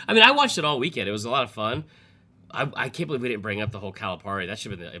great. I mean, I watched it all weekend. It was a lot of fun. I can't believe we didn't bring up the whole Calipari. That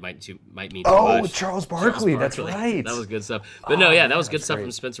should have been. It might mean too much. Charles Barkley. That's right. That was good stuff. But that was good stuff great.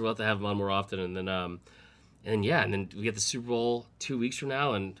 from Spencer. We'll have to have him on more often. And then we get the Super Bowl 2 weeks from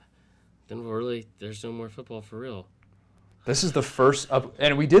now, and then there's no more football for real. This is the first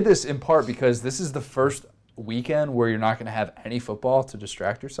and we did this in part because this is the first weekend where you're not going to have any football to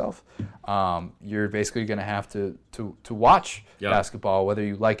distract yourself. You're basically going to have to watch basketball whether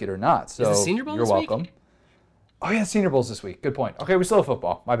you like it or not. So is the Senior Bowl you're this welcome. Week? Oh yeah, Senior Bowl's this week. Good point. Okay, we still have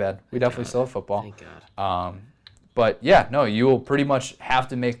football. My bad. We definitely still have football. Thank God. But yeah, no, you will pretty much have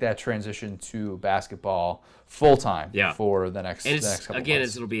to make that transition to basketball full time for the next couple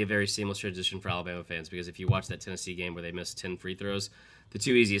months. It'll be a very seamless transition for Alabama fans because if you watch that Tennessee game where they missed 10 free throws, the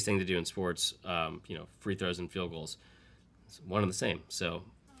two easiest things to do in sports, free throws and field goals, it's one and the same. So,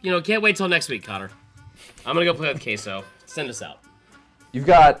 can't wait till next week, Connor. I'm gonna go play with Queso. Send us out. You've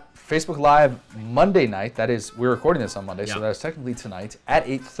got Facebook Live Monday night. That is, we're recording this on Monday, Yeah. so that is technically tonight at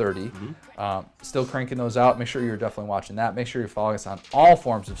 8:30. Still cranking those out. Make sure you're definitely watching that. Make sure you're following us on all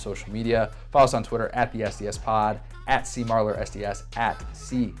forms of social media. Follow us on Twitter at the SDS Pod, at CMarlerSDS, at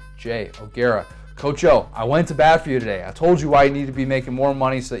CJ O'Gara. Coach O, I went to bat for you today. I told you why you need to be making more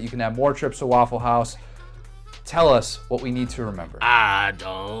money so that you can have more trips to Waffle House. Tell us what we need to remember. I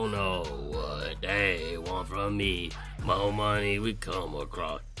don't know what they want from me. More money we come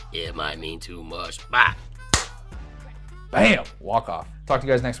across. It might mean too much. Bye. Bam! Walk off. Talk to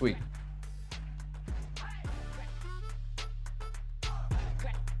you guys next week.